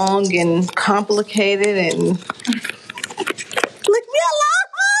long and complicated and leave me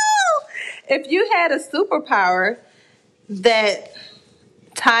alone. If you had a superpower that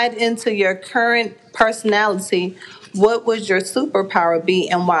tied into your current personality, what would your superpower be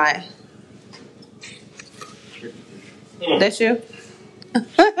and why? That's you?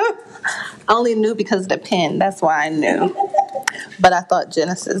 I only knew because of the pen. That's why I knew. But I thought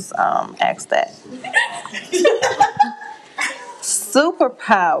Genesis asked that.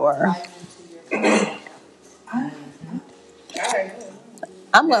 Superpower.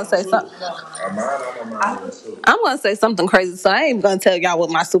 I'm gonna say something. I'm gonna say something crazy, so I ain't gonna tell y'all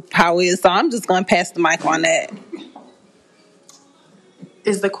what my superpower is. So I'm just gonna pass the mic on that.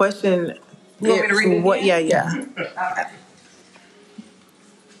 Is the question? You want me to read it what? again? Yeah. Okay.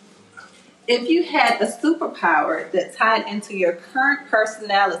 If you had a superpower that tied into your current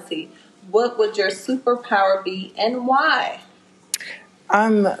personality, what would your superpower be and why?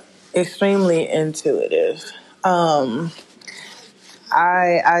 I'm extremely intuitive.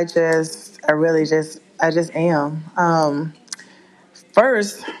 I just am.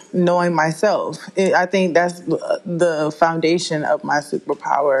 First, knowing myself. I think that's the foundation of my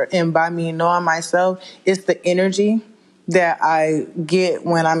superpower. And by me knowing myself, it's the energy that I get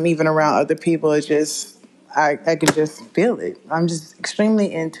when I'm even around other people. It's just, I can just feel it. I'm just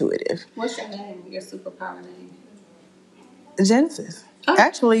extremely intuitive. What's your name, your superpower name? Genesis. Oh.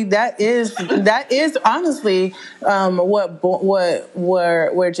 Actually, that is honestly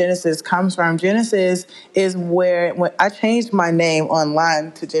where Genesis comes from. Genesis is when I changed my name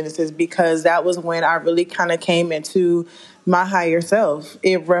online to Genesis because that was when I really kind of came into my higher self.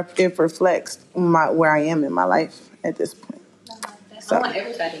 It reflects where I am in my life at this point. So. I want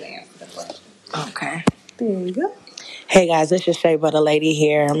everybody to answer the question. Okay. There you go. Hey guys, it's your Shea Butter Lady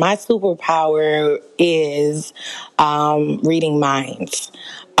here. My superpower is reading minds.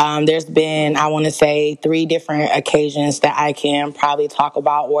 There's been, I want to say, 3 different occasions that I can probably talk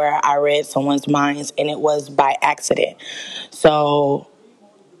about where I read someone's minds, and it was by accident. So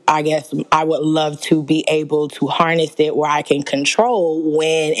I guess I would love to be able to harness it where I can control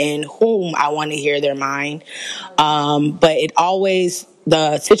when and whom I want to hear their mind. But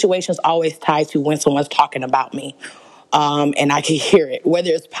the situation's always tied to when someone's talking about me. And I can hear it.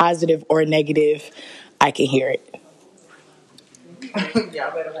 Whether it's positive or negative, I can hear it.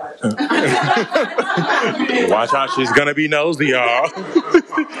 Y'all better watch. Watch out, she's gonna be nosy, y'all.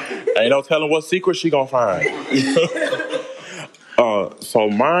 Ain't no telling what secret she gonna find. So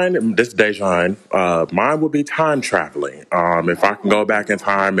mine, this is Dejan, mine would be time traveling. If I can go back in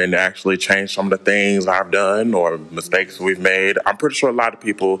time and actually change some of the things I've done or mistakes we've made, I'm pretty sure a lot of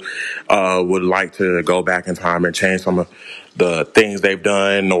people would like to go back in time and change some of the things they've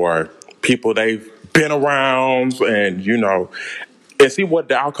done or people they've been around and, and see what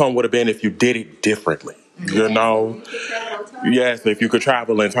the outcome would have been if you did it differently. Yes, if you could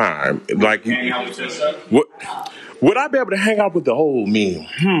travel in time. Like, would I be able to hang out with the old me?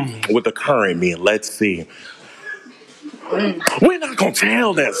 With the current me? Let's see. We're not going to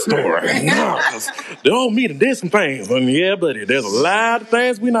tell that story. No, because the old me did some things. And yeah, buddy, there's a lot of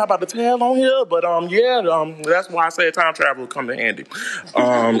things we're not about to tell on here. But that's why I say time travel will come to handy.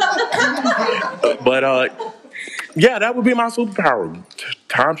 Yeah, that would be my superpower.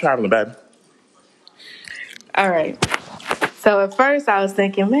 Time traveling, baby. All right. So at first I was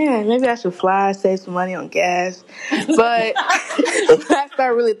thinking, man, maybe I should fly, save some money on gas. But when I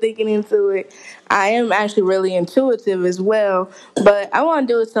started really thinking into it, I am actually really intuitive as well. But I want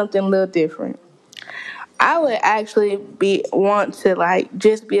to do something a little different. I would actually want to like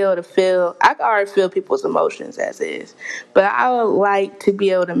just be able to feel. I can already feel people's emotions as is, but I would like to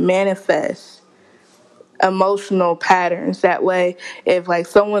be able to manifest emotional patterns. That way, if like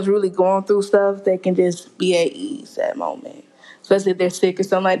someone's really going through stuff, they can just be at ease that moment. Especially if they're sick or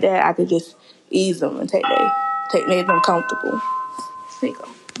something like that, I could just ease them and make them comfortable. There you go.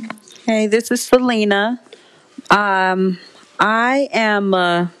 Hey, this is Selena. I am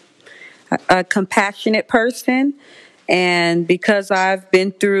a compassionate person, and because I've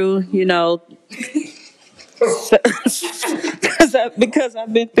been through, because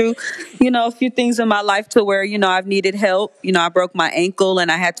I've been through, a few things in my life to where, I've needed help. I broke my ankle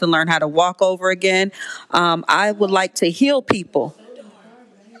and I had to learn how to walk over again. I would like to heal people.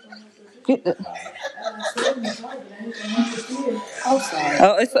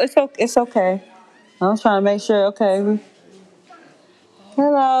 Oh, it's okay. I'm trying to make sure. Okay.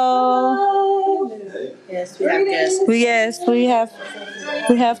 Hello. Yes, we have guests. Yes,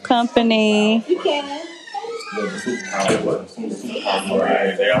 we have company. You can.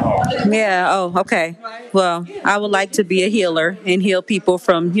 Yeah, oh, okay. Well, I would like to be a healer and heal people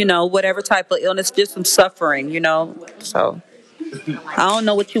from, whatever type of illness, just from suffering, So I don't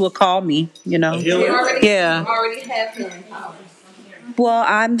know what you would call me, You already have healing powers. Well,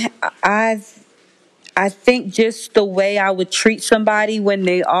 I think just the way I would treat somebody when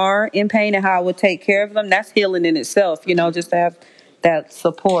they are in pain and how I would take care of them, that's healing in itself, just to have that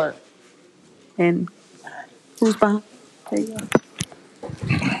support. And who's behind? There you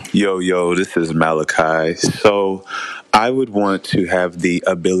go. Yo, this is Malachi. So I would want to have the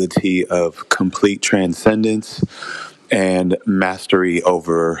ability of complete transcendence and mastery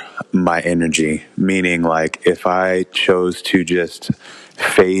over my energy. Meaning, like, if I chose to just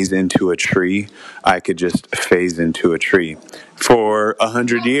phase into a tree, I could just phase into a tree for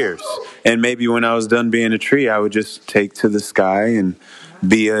 100 years. And maybe when I was done being a tree, I would just take to the sky and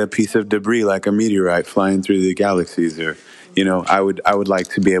be a piece of debris, like a meteorite flying through the galaxies. Or, I would like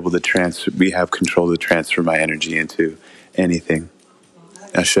to be able to have control to transfer my energy into anything.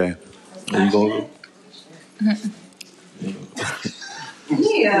 Ashe. Are you going?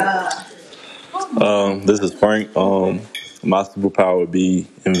 Yeah. This is Frank. My superpower would be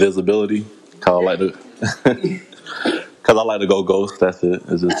invisibility. Cause I like to go ghost. That's it.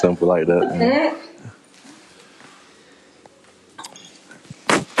 It's just simple like that.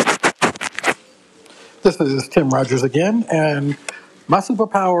 This is Tim Rogers again, and my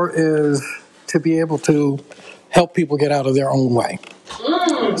superpower is to be able to help people get out of their own way.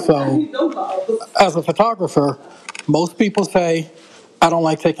 So, as a photographer, most people say, I don't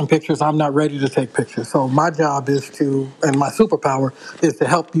like taking pictures, I'm not ready to take pictures. So my job and my superpower is to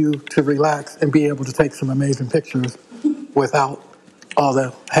help you to relax and be able to take some amazing pictures without all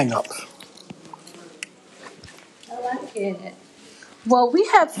the hang-ups. I like it. Well, we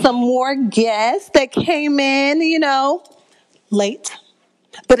have some more guests that came in, late,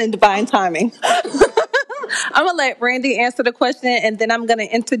 but in divine timing. I'm going to let Randy answer the question, and then I'm going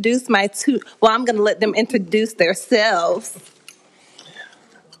to introduce I'm going to let them introduce themselves.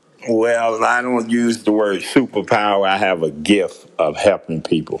 Well, I don't use the word superpower. I have a gift of helping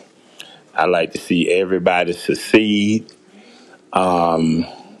people. I like to see everybody succeed. And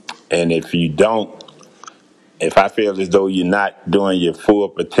if I feel as though you're not doing your full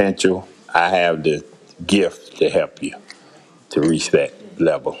potential, I have the gift to help you to reach that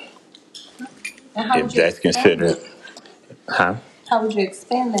level. If that's considered. Huh? How would you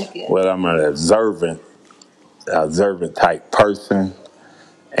expand that gift? Well, I'm an observant type person.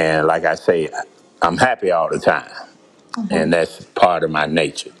 And like I say, I'm happy all the time. Mm-hmm. And that's part of my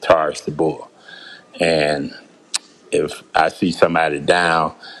nature, Taurus the bull. And if I see somebody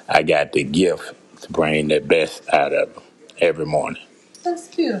down, I got the gift to bring the best out of them every morning.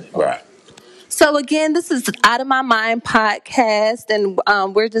 That's beautiful. Right. So again, this is Out of My Mind podcast, and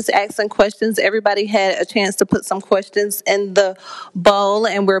we're just asking questions. Everybody had a chance to put some questions in the bowl,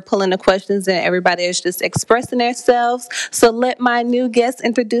 and we're pulling the questions, and everybody is just expressing themselves. So let my new guests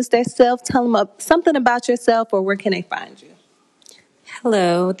introduce themselves. Tell them something about yourself, or where can they find you?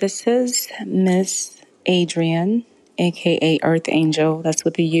 Hello, this is Miss Adrian, a.k.a. Earth Angel. That's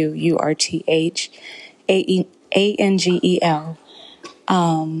with a U, URTHANGEL.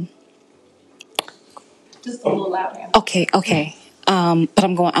 Just a little louder. Okay. But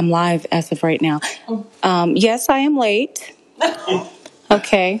I'm live as of right now. Yes, I am late.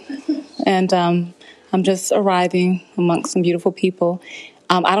 Okay. And I'm just arriving amongst some beautiful people.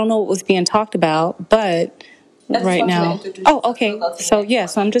 I don't know what was being talked about, but right now. Oh, okay. So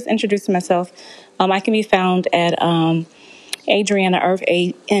yes, I'm just introducing myself. I can be found at Adriana Earth,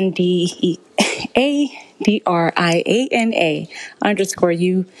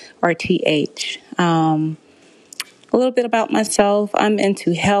 ADRIANA_URTH. A little bit about myself. I'm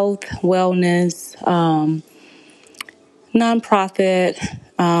into health, wellness, nonprofit,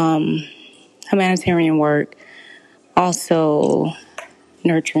 humanitarian work, also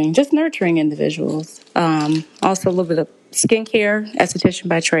nurturing individuals. Also a little bit of skincare, esthetician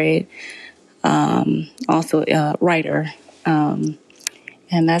by trade, also a writer. And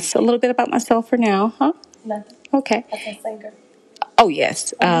that's a little bit about myself for now, huh? Nothing. Okay. As a singer. Oh,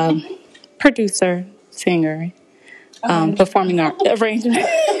 yes. Producer, singer, performing art, arrangement,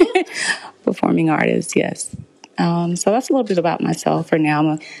 performing artist, yes. So that's a little bit about myself for now.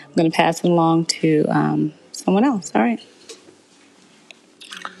 I'm going to pass it along to someone else. All right.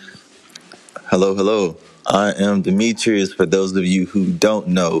 Hello. I am Demetrius. For those of you who don't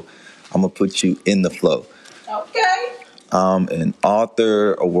know, I'm going to put you in the flow. Okay. I'm an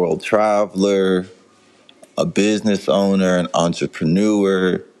author, a world traveler, a business owner, an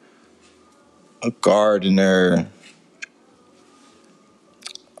entrepreneur, a gardener,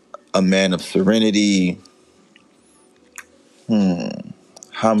 a man of serenity.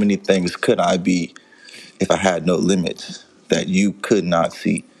 How many things could I be if I had no limits that you could not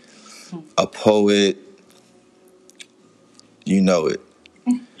see? A poet, you know it.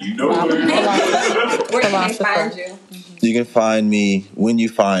 Where can we find you? You can find me when you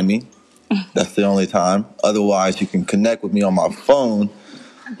find me. That's the only time. Otherwise, you can connect with me on my phone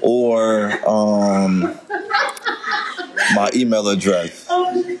or my email address.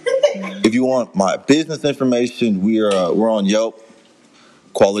 If you want my business information, we're on Yelp,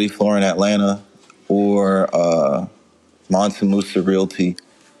 Quality Flooring Atlanta, or Mansa Musa Realty,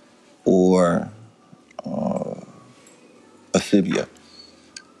 or Asibia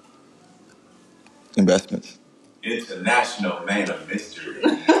Investments. International man of mystery.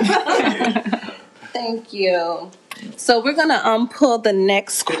 Thank you. So we're going to pull the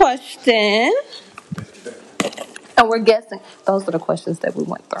next question. And we're guessing. Those are the questions that we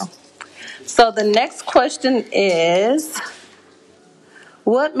went through. So the next question is,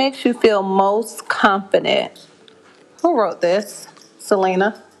 what makes you feel most confident? Who wrote this?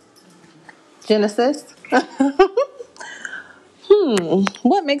 Selena? Genesis?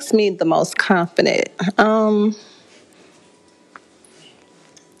 What makes me the most confident?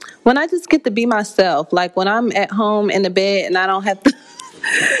 When I just get to be myself, like when I'm at home in the bed and I don't have to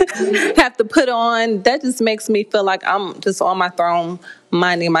have to put on, that just makes me feel like I'm just on my throne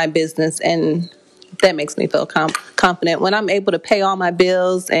minding my business, and that makes me feel confident. When I'm able to pay all my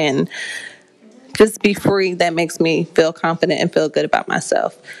bills and just be free, that makes me feel confident and feel good about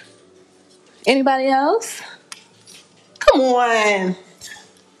myself. Anybody else? Come on.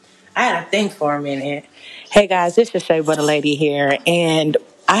 I had to think for a minute. Hey guys, this is Shea Butter Lady here, and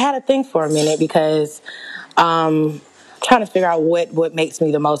I had to think for a minute because trying to figure out what makes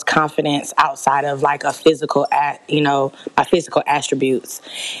me the most confidence outside of like a physical my physical attributes.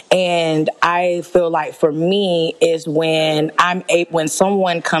 And I feel like for me is when when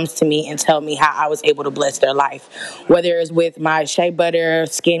someone comes to me and tell me how I was able to bless their life, whether it's with my Shea Butter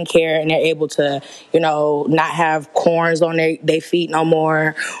skincare and they're able to, not have corns on their feet no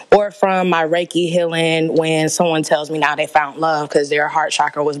more, or from my Reiki healing when someone tells me now they found love because their heart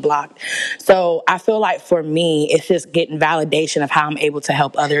chakra was blocked. So I feel like for me, it's just getting validation of how I'm able to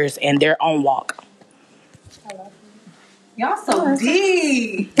help others in their own walk. Y'all so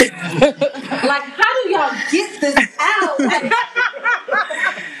deep. Like, how do y'all get this out? Can y'all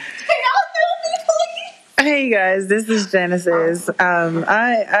help me, please? Hey guys, this is Genesis.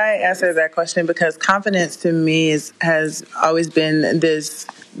 I answered that question because confidence to me has always been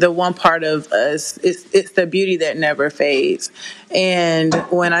the one part of us. It's the beauty that never fades. And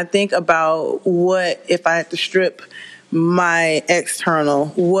when I think about what if I had to strip my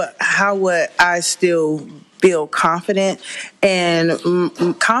external, how would I still feel confident? And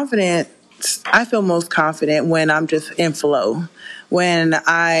confident, I feel most confident when I'm just in flow, when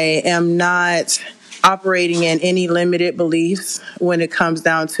I am not operating in any limited beliefs when it comes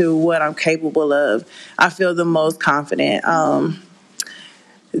down to what I'm capable of. I feel the most confident.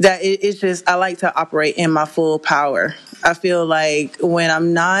 That it's just, I like to operate in my full power. I feel like when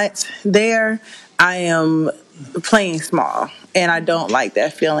I'm not there, I am playing small, and I don't like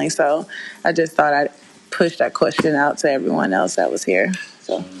that feeling. So I just thought I'd push that question out to everyone else that was here.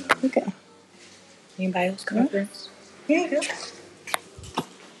 So, okay. Anybody else confidence? Yeah.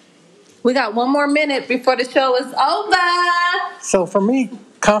 We got one more minute before the show is over. So for me,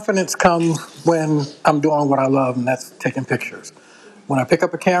 confidence comes when I'm doing what I love, and that's taking pictures. When I pick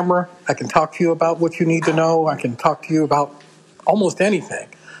up a camera, I can talk to you about what you need to know. I can talk to you about almost anything.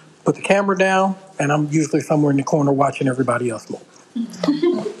 Put the camera down, and I'm usually somewhere in the corner watching everybody else move.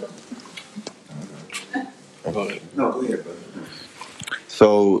 No, go ahead, brother.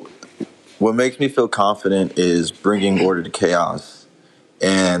 So, what makes me feel confident is bringing order to chaos.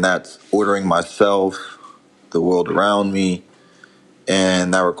 And that's ordering myself, the world around me.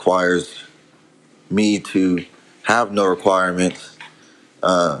 And that requires me to have no requirements,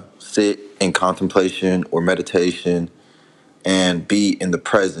 sit in contemplation or meditation, and be in the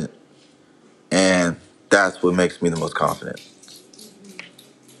present. And that's what makes me the most confident.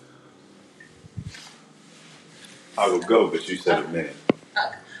 I will go, but you said a minute.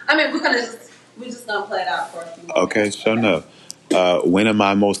 I mean, we're just gonna play it out for a few minutes. Okay, so no. When am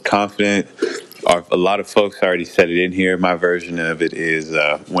I most confident? A lot of folks already said it in here. My version of it is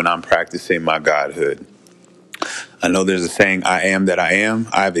when I'm practicing my godhood. I know there's a saying, I am that I am.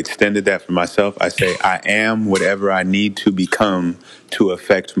 I've extended that for myself. I say, I am whatever I need to become to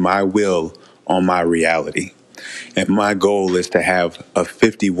affect my will on my reality. And my goal is to have a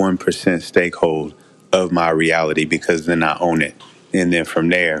 51% stakehold of my reality, because then I own it. And then from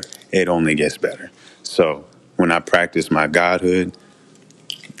there, it only gets better. So when I practice my godhood,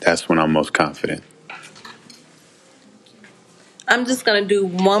 that's when I'm most confident. I'm just going to do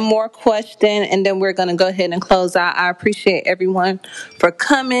one more question, and then we're going to go ahead and close out. I appreciate everyone for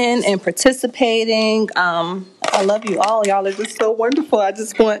coming and participating. I love you all. Y'all are just so wonderful. I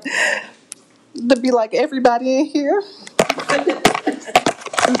just want to be like everybody in here.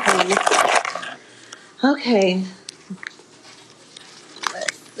 Okay.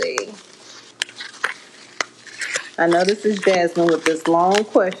 Let's see. I know this is Jasmine with this long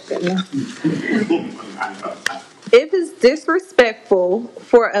question. If it's disrespectful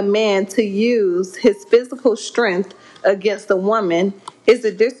for a man to use his physical strength against a woman, is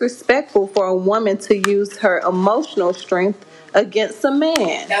it disrespectful for a woman to use her emotional strength against a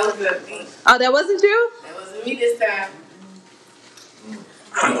man? That was me. Oh, that wasn't you? That wasn't me this time.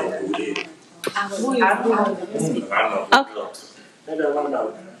 I know who did.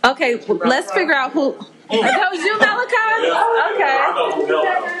 Okay, let's figure out who. That was you, Malachi? Okay.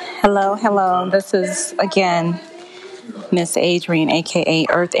 Hello. This is, again, Miss Adrian, a.k.a.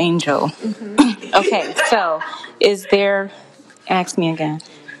 Earth Angel. Mm-hmm. Okay, so ask me again.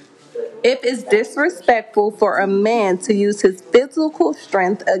 If it's disrespectful for a man to use his physical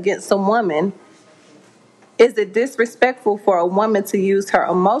strength against a woman, is it disrespectful for a woman to use her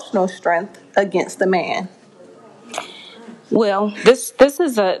emotional strength against a man? Well, this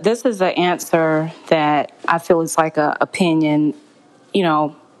is an answer that I feel is like an opinion,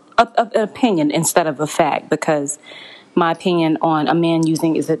 an opinion instead of a fact, because my opinion on a man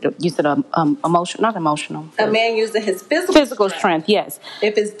using not emotional. A man using his physical strength, yes.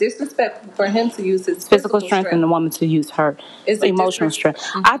 If it's disrespectful for him to use his physical strength and the woman to use her emotional strength.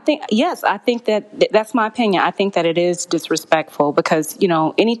 Mm-hmm. I think that's my opinion. I think that it is disrespectful because,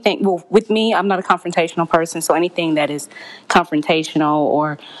 with me, I'm not a confrontational person. So anything that is confrontational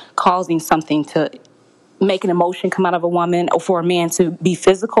or causing something to make an emotion come out of a woman, or for a man to be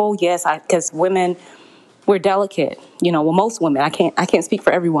physical, yes, because women, we're delicate, most women, I can't speak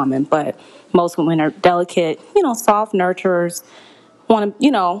for every woman, but most women are delicate, soft nurturers, want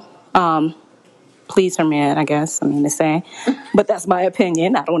to, please her man, I guess, to say, but that's my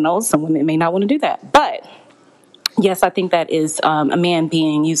opinion. I don't know. Some women may not want to do that, but yes, I think that is a man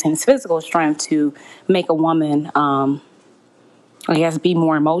using his physical strength to make a woman, be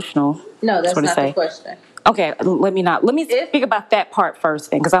more emotional. No, that's not the question. Okay, let me speak about that part first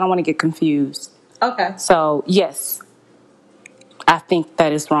then, because I don't want to get confused. Okay. So, yes, I think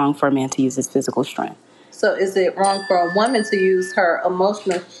that it's wrong for a man to use his physical strength. So, is it wrong for a woman to use her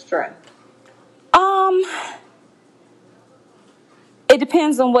emotional strength? It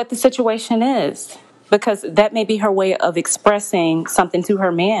depends on what the situation is, because that may be her way of expressing something to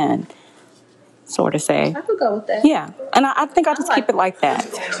her man, sort of say. I could go with that. Yeah, and I think I'll just keep it like that.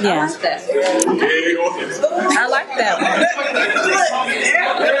 Yeah. I like that.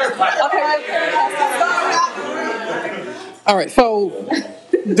 Okay. All right, so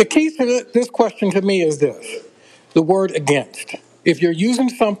the key to this question to me is this: the word against. If you're using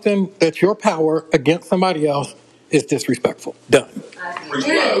something that's your power against somebody else, it's disrespectful. Done.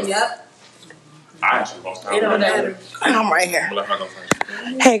 Yep. I'm right here.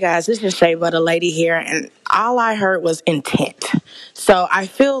 Hey guys, this is Shea Butter Lady here, and all I heard was intent. So I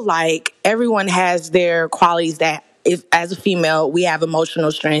feel like everyone has their qualities that if as a female we have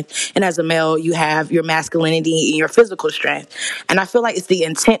emotional strength, and as a male you have your masculinity and your physical strength. And I feel like it's the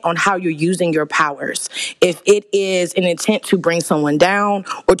intent on how you're using your powers. If it is an intent to bring someone down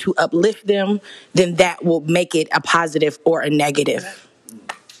or to uplift them, then that will make it a positive or a negative.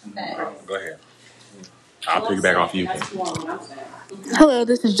 Go ahead. I'll piggyback off you. Hello,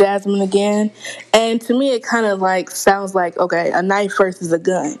 this is Jasmine again. And to me, it kind of like sounds like, okay, a knife versus a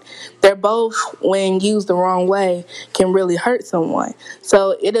gun. They're both, when used the wrong way, can really hurt someone.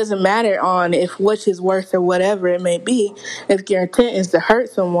 So it doesn't matter on if which is worse or whatever it may be. If your intent is to hurt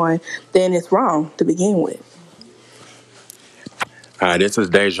someone, then it's wrong to begin with. This is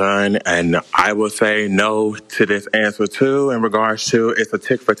Dejan, and I will say no to this answer too in regards to it's a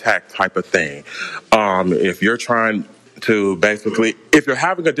tick for tack type of thing. If you're trying to basically, if you're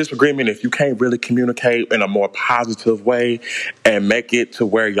having a disagreement, if you can't really communicate in a more positive way and make it to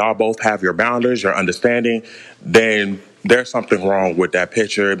where y'all both have your boundaries, your understanding, then there's something wrong with that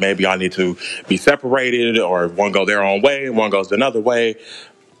picture. Maybe y'all need to be separated, or one go their own way, one goes another way.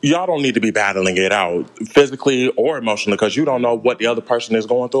 Y'all don't need to be battling it out physically or emotionally, because you don't know what the other person is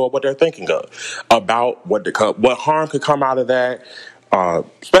going through or what they're thinking of about what harm could come out of that.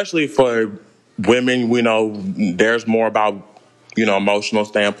 Especially for women, we know there's more about emotional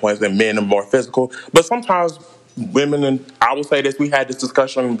standpoints than men are more physical. But sometimes women, and I will say this, we had this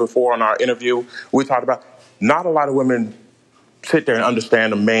discussion before on our interview. We talked about not a lot of women sit there and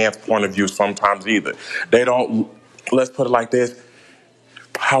understand a man's point of view sometimes either. They don't. Let's put it like this.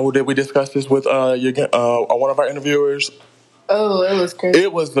 How did we discuss this with one of our interviewers? Oh, it was crazy.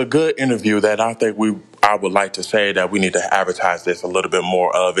 It was a good interview that I think I would like to say that we need to advertise this a little bit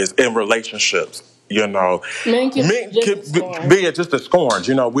more of is in relationships. Men can be just as scorned.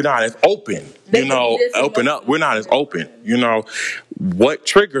 We're not as open. Open up. We're not as open. What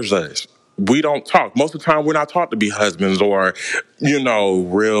triggers us? We don't talk. Most of the time, we're not taught to be husbands or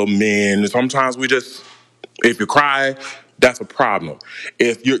real men. Sometimes we just, if you cry, that's a problem.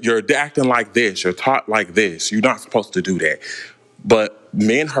 If you're acting like this, you're taught like this, you're not supposed to do that. But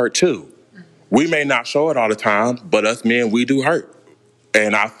men hurt too. We may not show it all the time, but us men, we do hurt.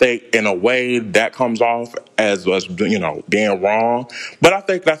 And I think in a way that comes off as us, being wrong. But I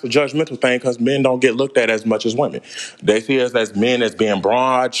think that's a judgmental thing because men don't get looked at as much as women. They see us as men as being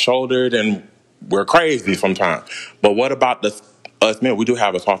broad-shouldered and we're crazy sometimes. But what about us men? We do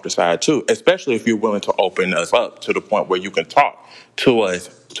have a softer side too, especially if you're willing to open us up to the point where you can talk to us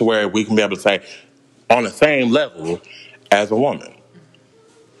to where we can be able to say on the same level as a woman.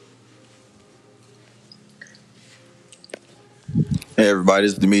 Hey everybody,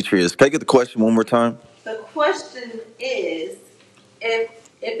 this is Demetrius. Can I get the question one more time? The question is, if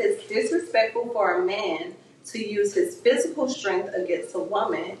it's disrespectful for a man to use his physical strength against a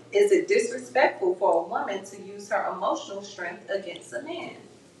woman, is it disrespectful for a woman to use her emotional strength against a man?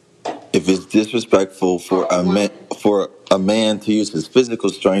 If it's disrespectful for a man to use his physical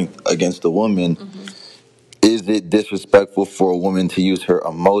strength against a woman, is it disrespectful for a woman to use her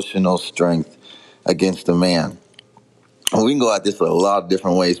emotional strength against a man? And we can go at this a lot of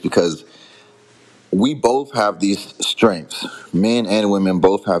different ways because we both have these strengths. Men and women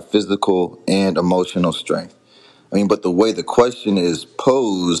both have physical and emotional strength. But the way the question is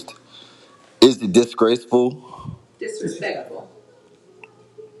posed, is it disgraceful? Disrespectful.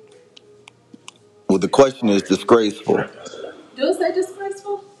 Well, the question is disgraceful. Do it say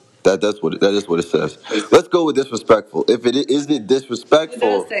disgraceful? That is what it says. Let's go with disrespectful. If it is it disrespectful?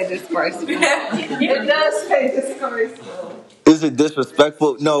 It does say disgraceful. It does say disgraceful. Is it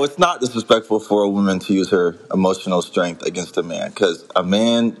disrespectful? No, it's not disrespectful for a woman to use her emotional strength against a man because a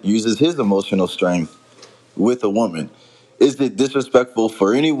man uses his emotional strength with a woman. Is it disrespectful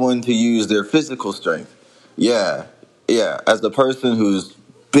for anyone to use their physical strength? Yeah. As a person who's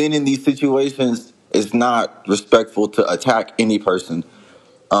been in these situations, it's not respectful to attack any person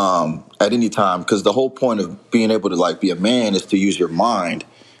at any time because the whole point of being able to be a man is to use your mind,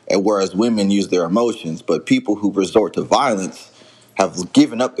 and whereas women use their emotions. But people who resort to violence have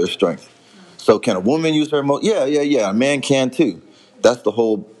given up their strength. So can a woman use her emotions? Yeah. A man can too. That's the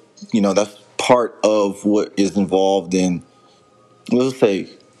whole, that's part of what is involved in, let's say,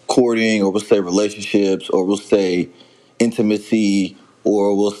 courting, or we'll say relationships, or we'll say intimacy,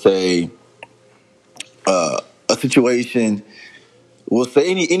 or we'll say a situation. We'll say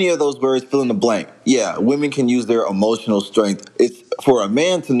any of those words, fill in the blank. Yeah, women can use their emotional strength. It's for a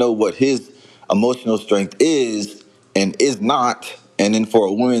man to know what his emotional strength is and is not, and then for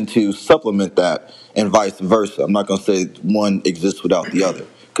a woman to supplement that and vice versa. I'm not going to say one exists without the other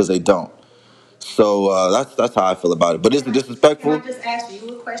because they don't. So that's how I feel about it. But is it disrespectful? Can I just ask you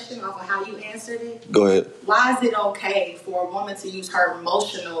a question off of how you answered it? Go ahead. Why is it okay for a woman to use her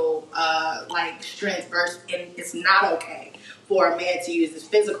emotional strength versus, and it's not okay for a man to use his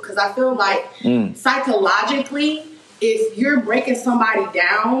physical? Because I feel like psychologically, if you're breaking somebody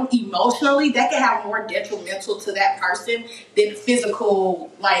down emotionally, that can have more detrimental to that person than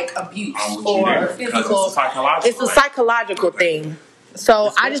physical abuse or physical. It's a psychological thing.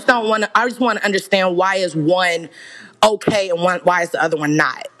 So I just want to understand why is one okay and why is the other one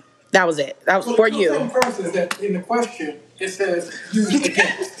not. That was it. That was for you. The first is that in the question it says use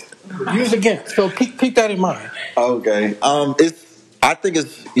against. Use against. So keep that in mind. Okay. I think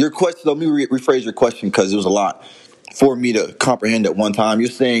it's your question. Let me rephrase your question because it was a lot for me to comprehend at one time. You're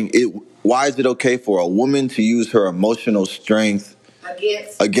saying why is it okay for a woman to use her emotional strength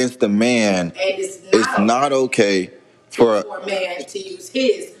against a man? And it's not okay for a man to use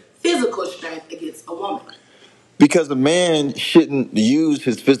his physical strength against a woman. Because a man shouldn't use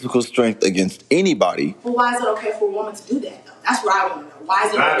his physical strength against anybody. Well, why is it okay for a woman to do that, though? That's what I want to know. Why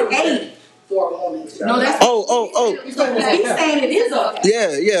is it okay for a woman to do that? No, that's he's saying it is okay.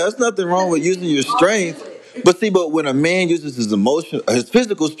 Yeah, there's nothing wrong with using your strength. But when a man uses his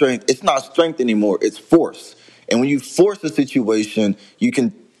physical strength, it's not strength anymore, it's force. And when you force a situation, you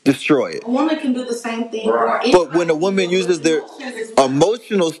can destroy it. A woman can do the same thing. But when a woman uses their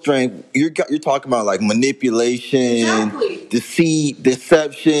emotional strength, you're talking about like manipulation, deceit,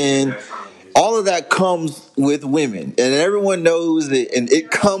 deception. All of that comes with women, and everyone knows it, and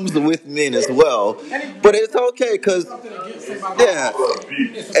it comes with men as well. But it's okay because,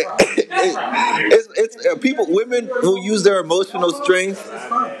 women will use their emotional strength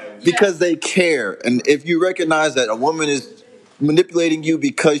because they care. And if you recognize that a woman is manipulating you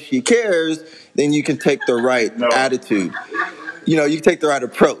because she cares, then you can take the right attitude. You can take the right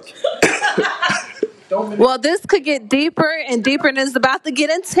approach. Well, this could get deeper and deeper, and it's about to get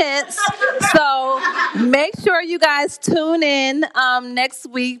intense. So make sure you guys tune in next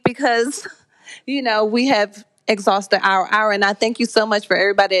week because, we have exhausted our hour. And I thank you so much for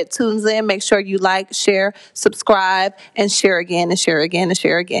everybody that tunes in. Make sure you like, share, subscribe, and share again and share again and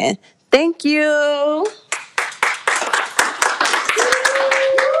share again. Thank you.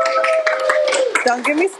 Don't get me started.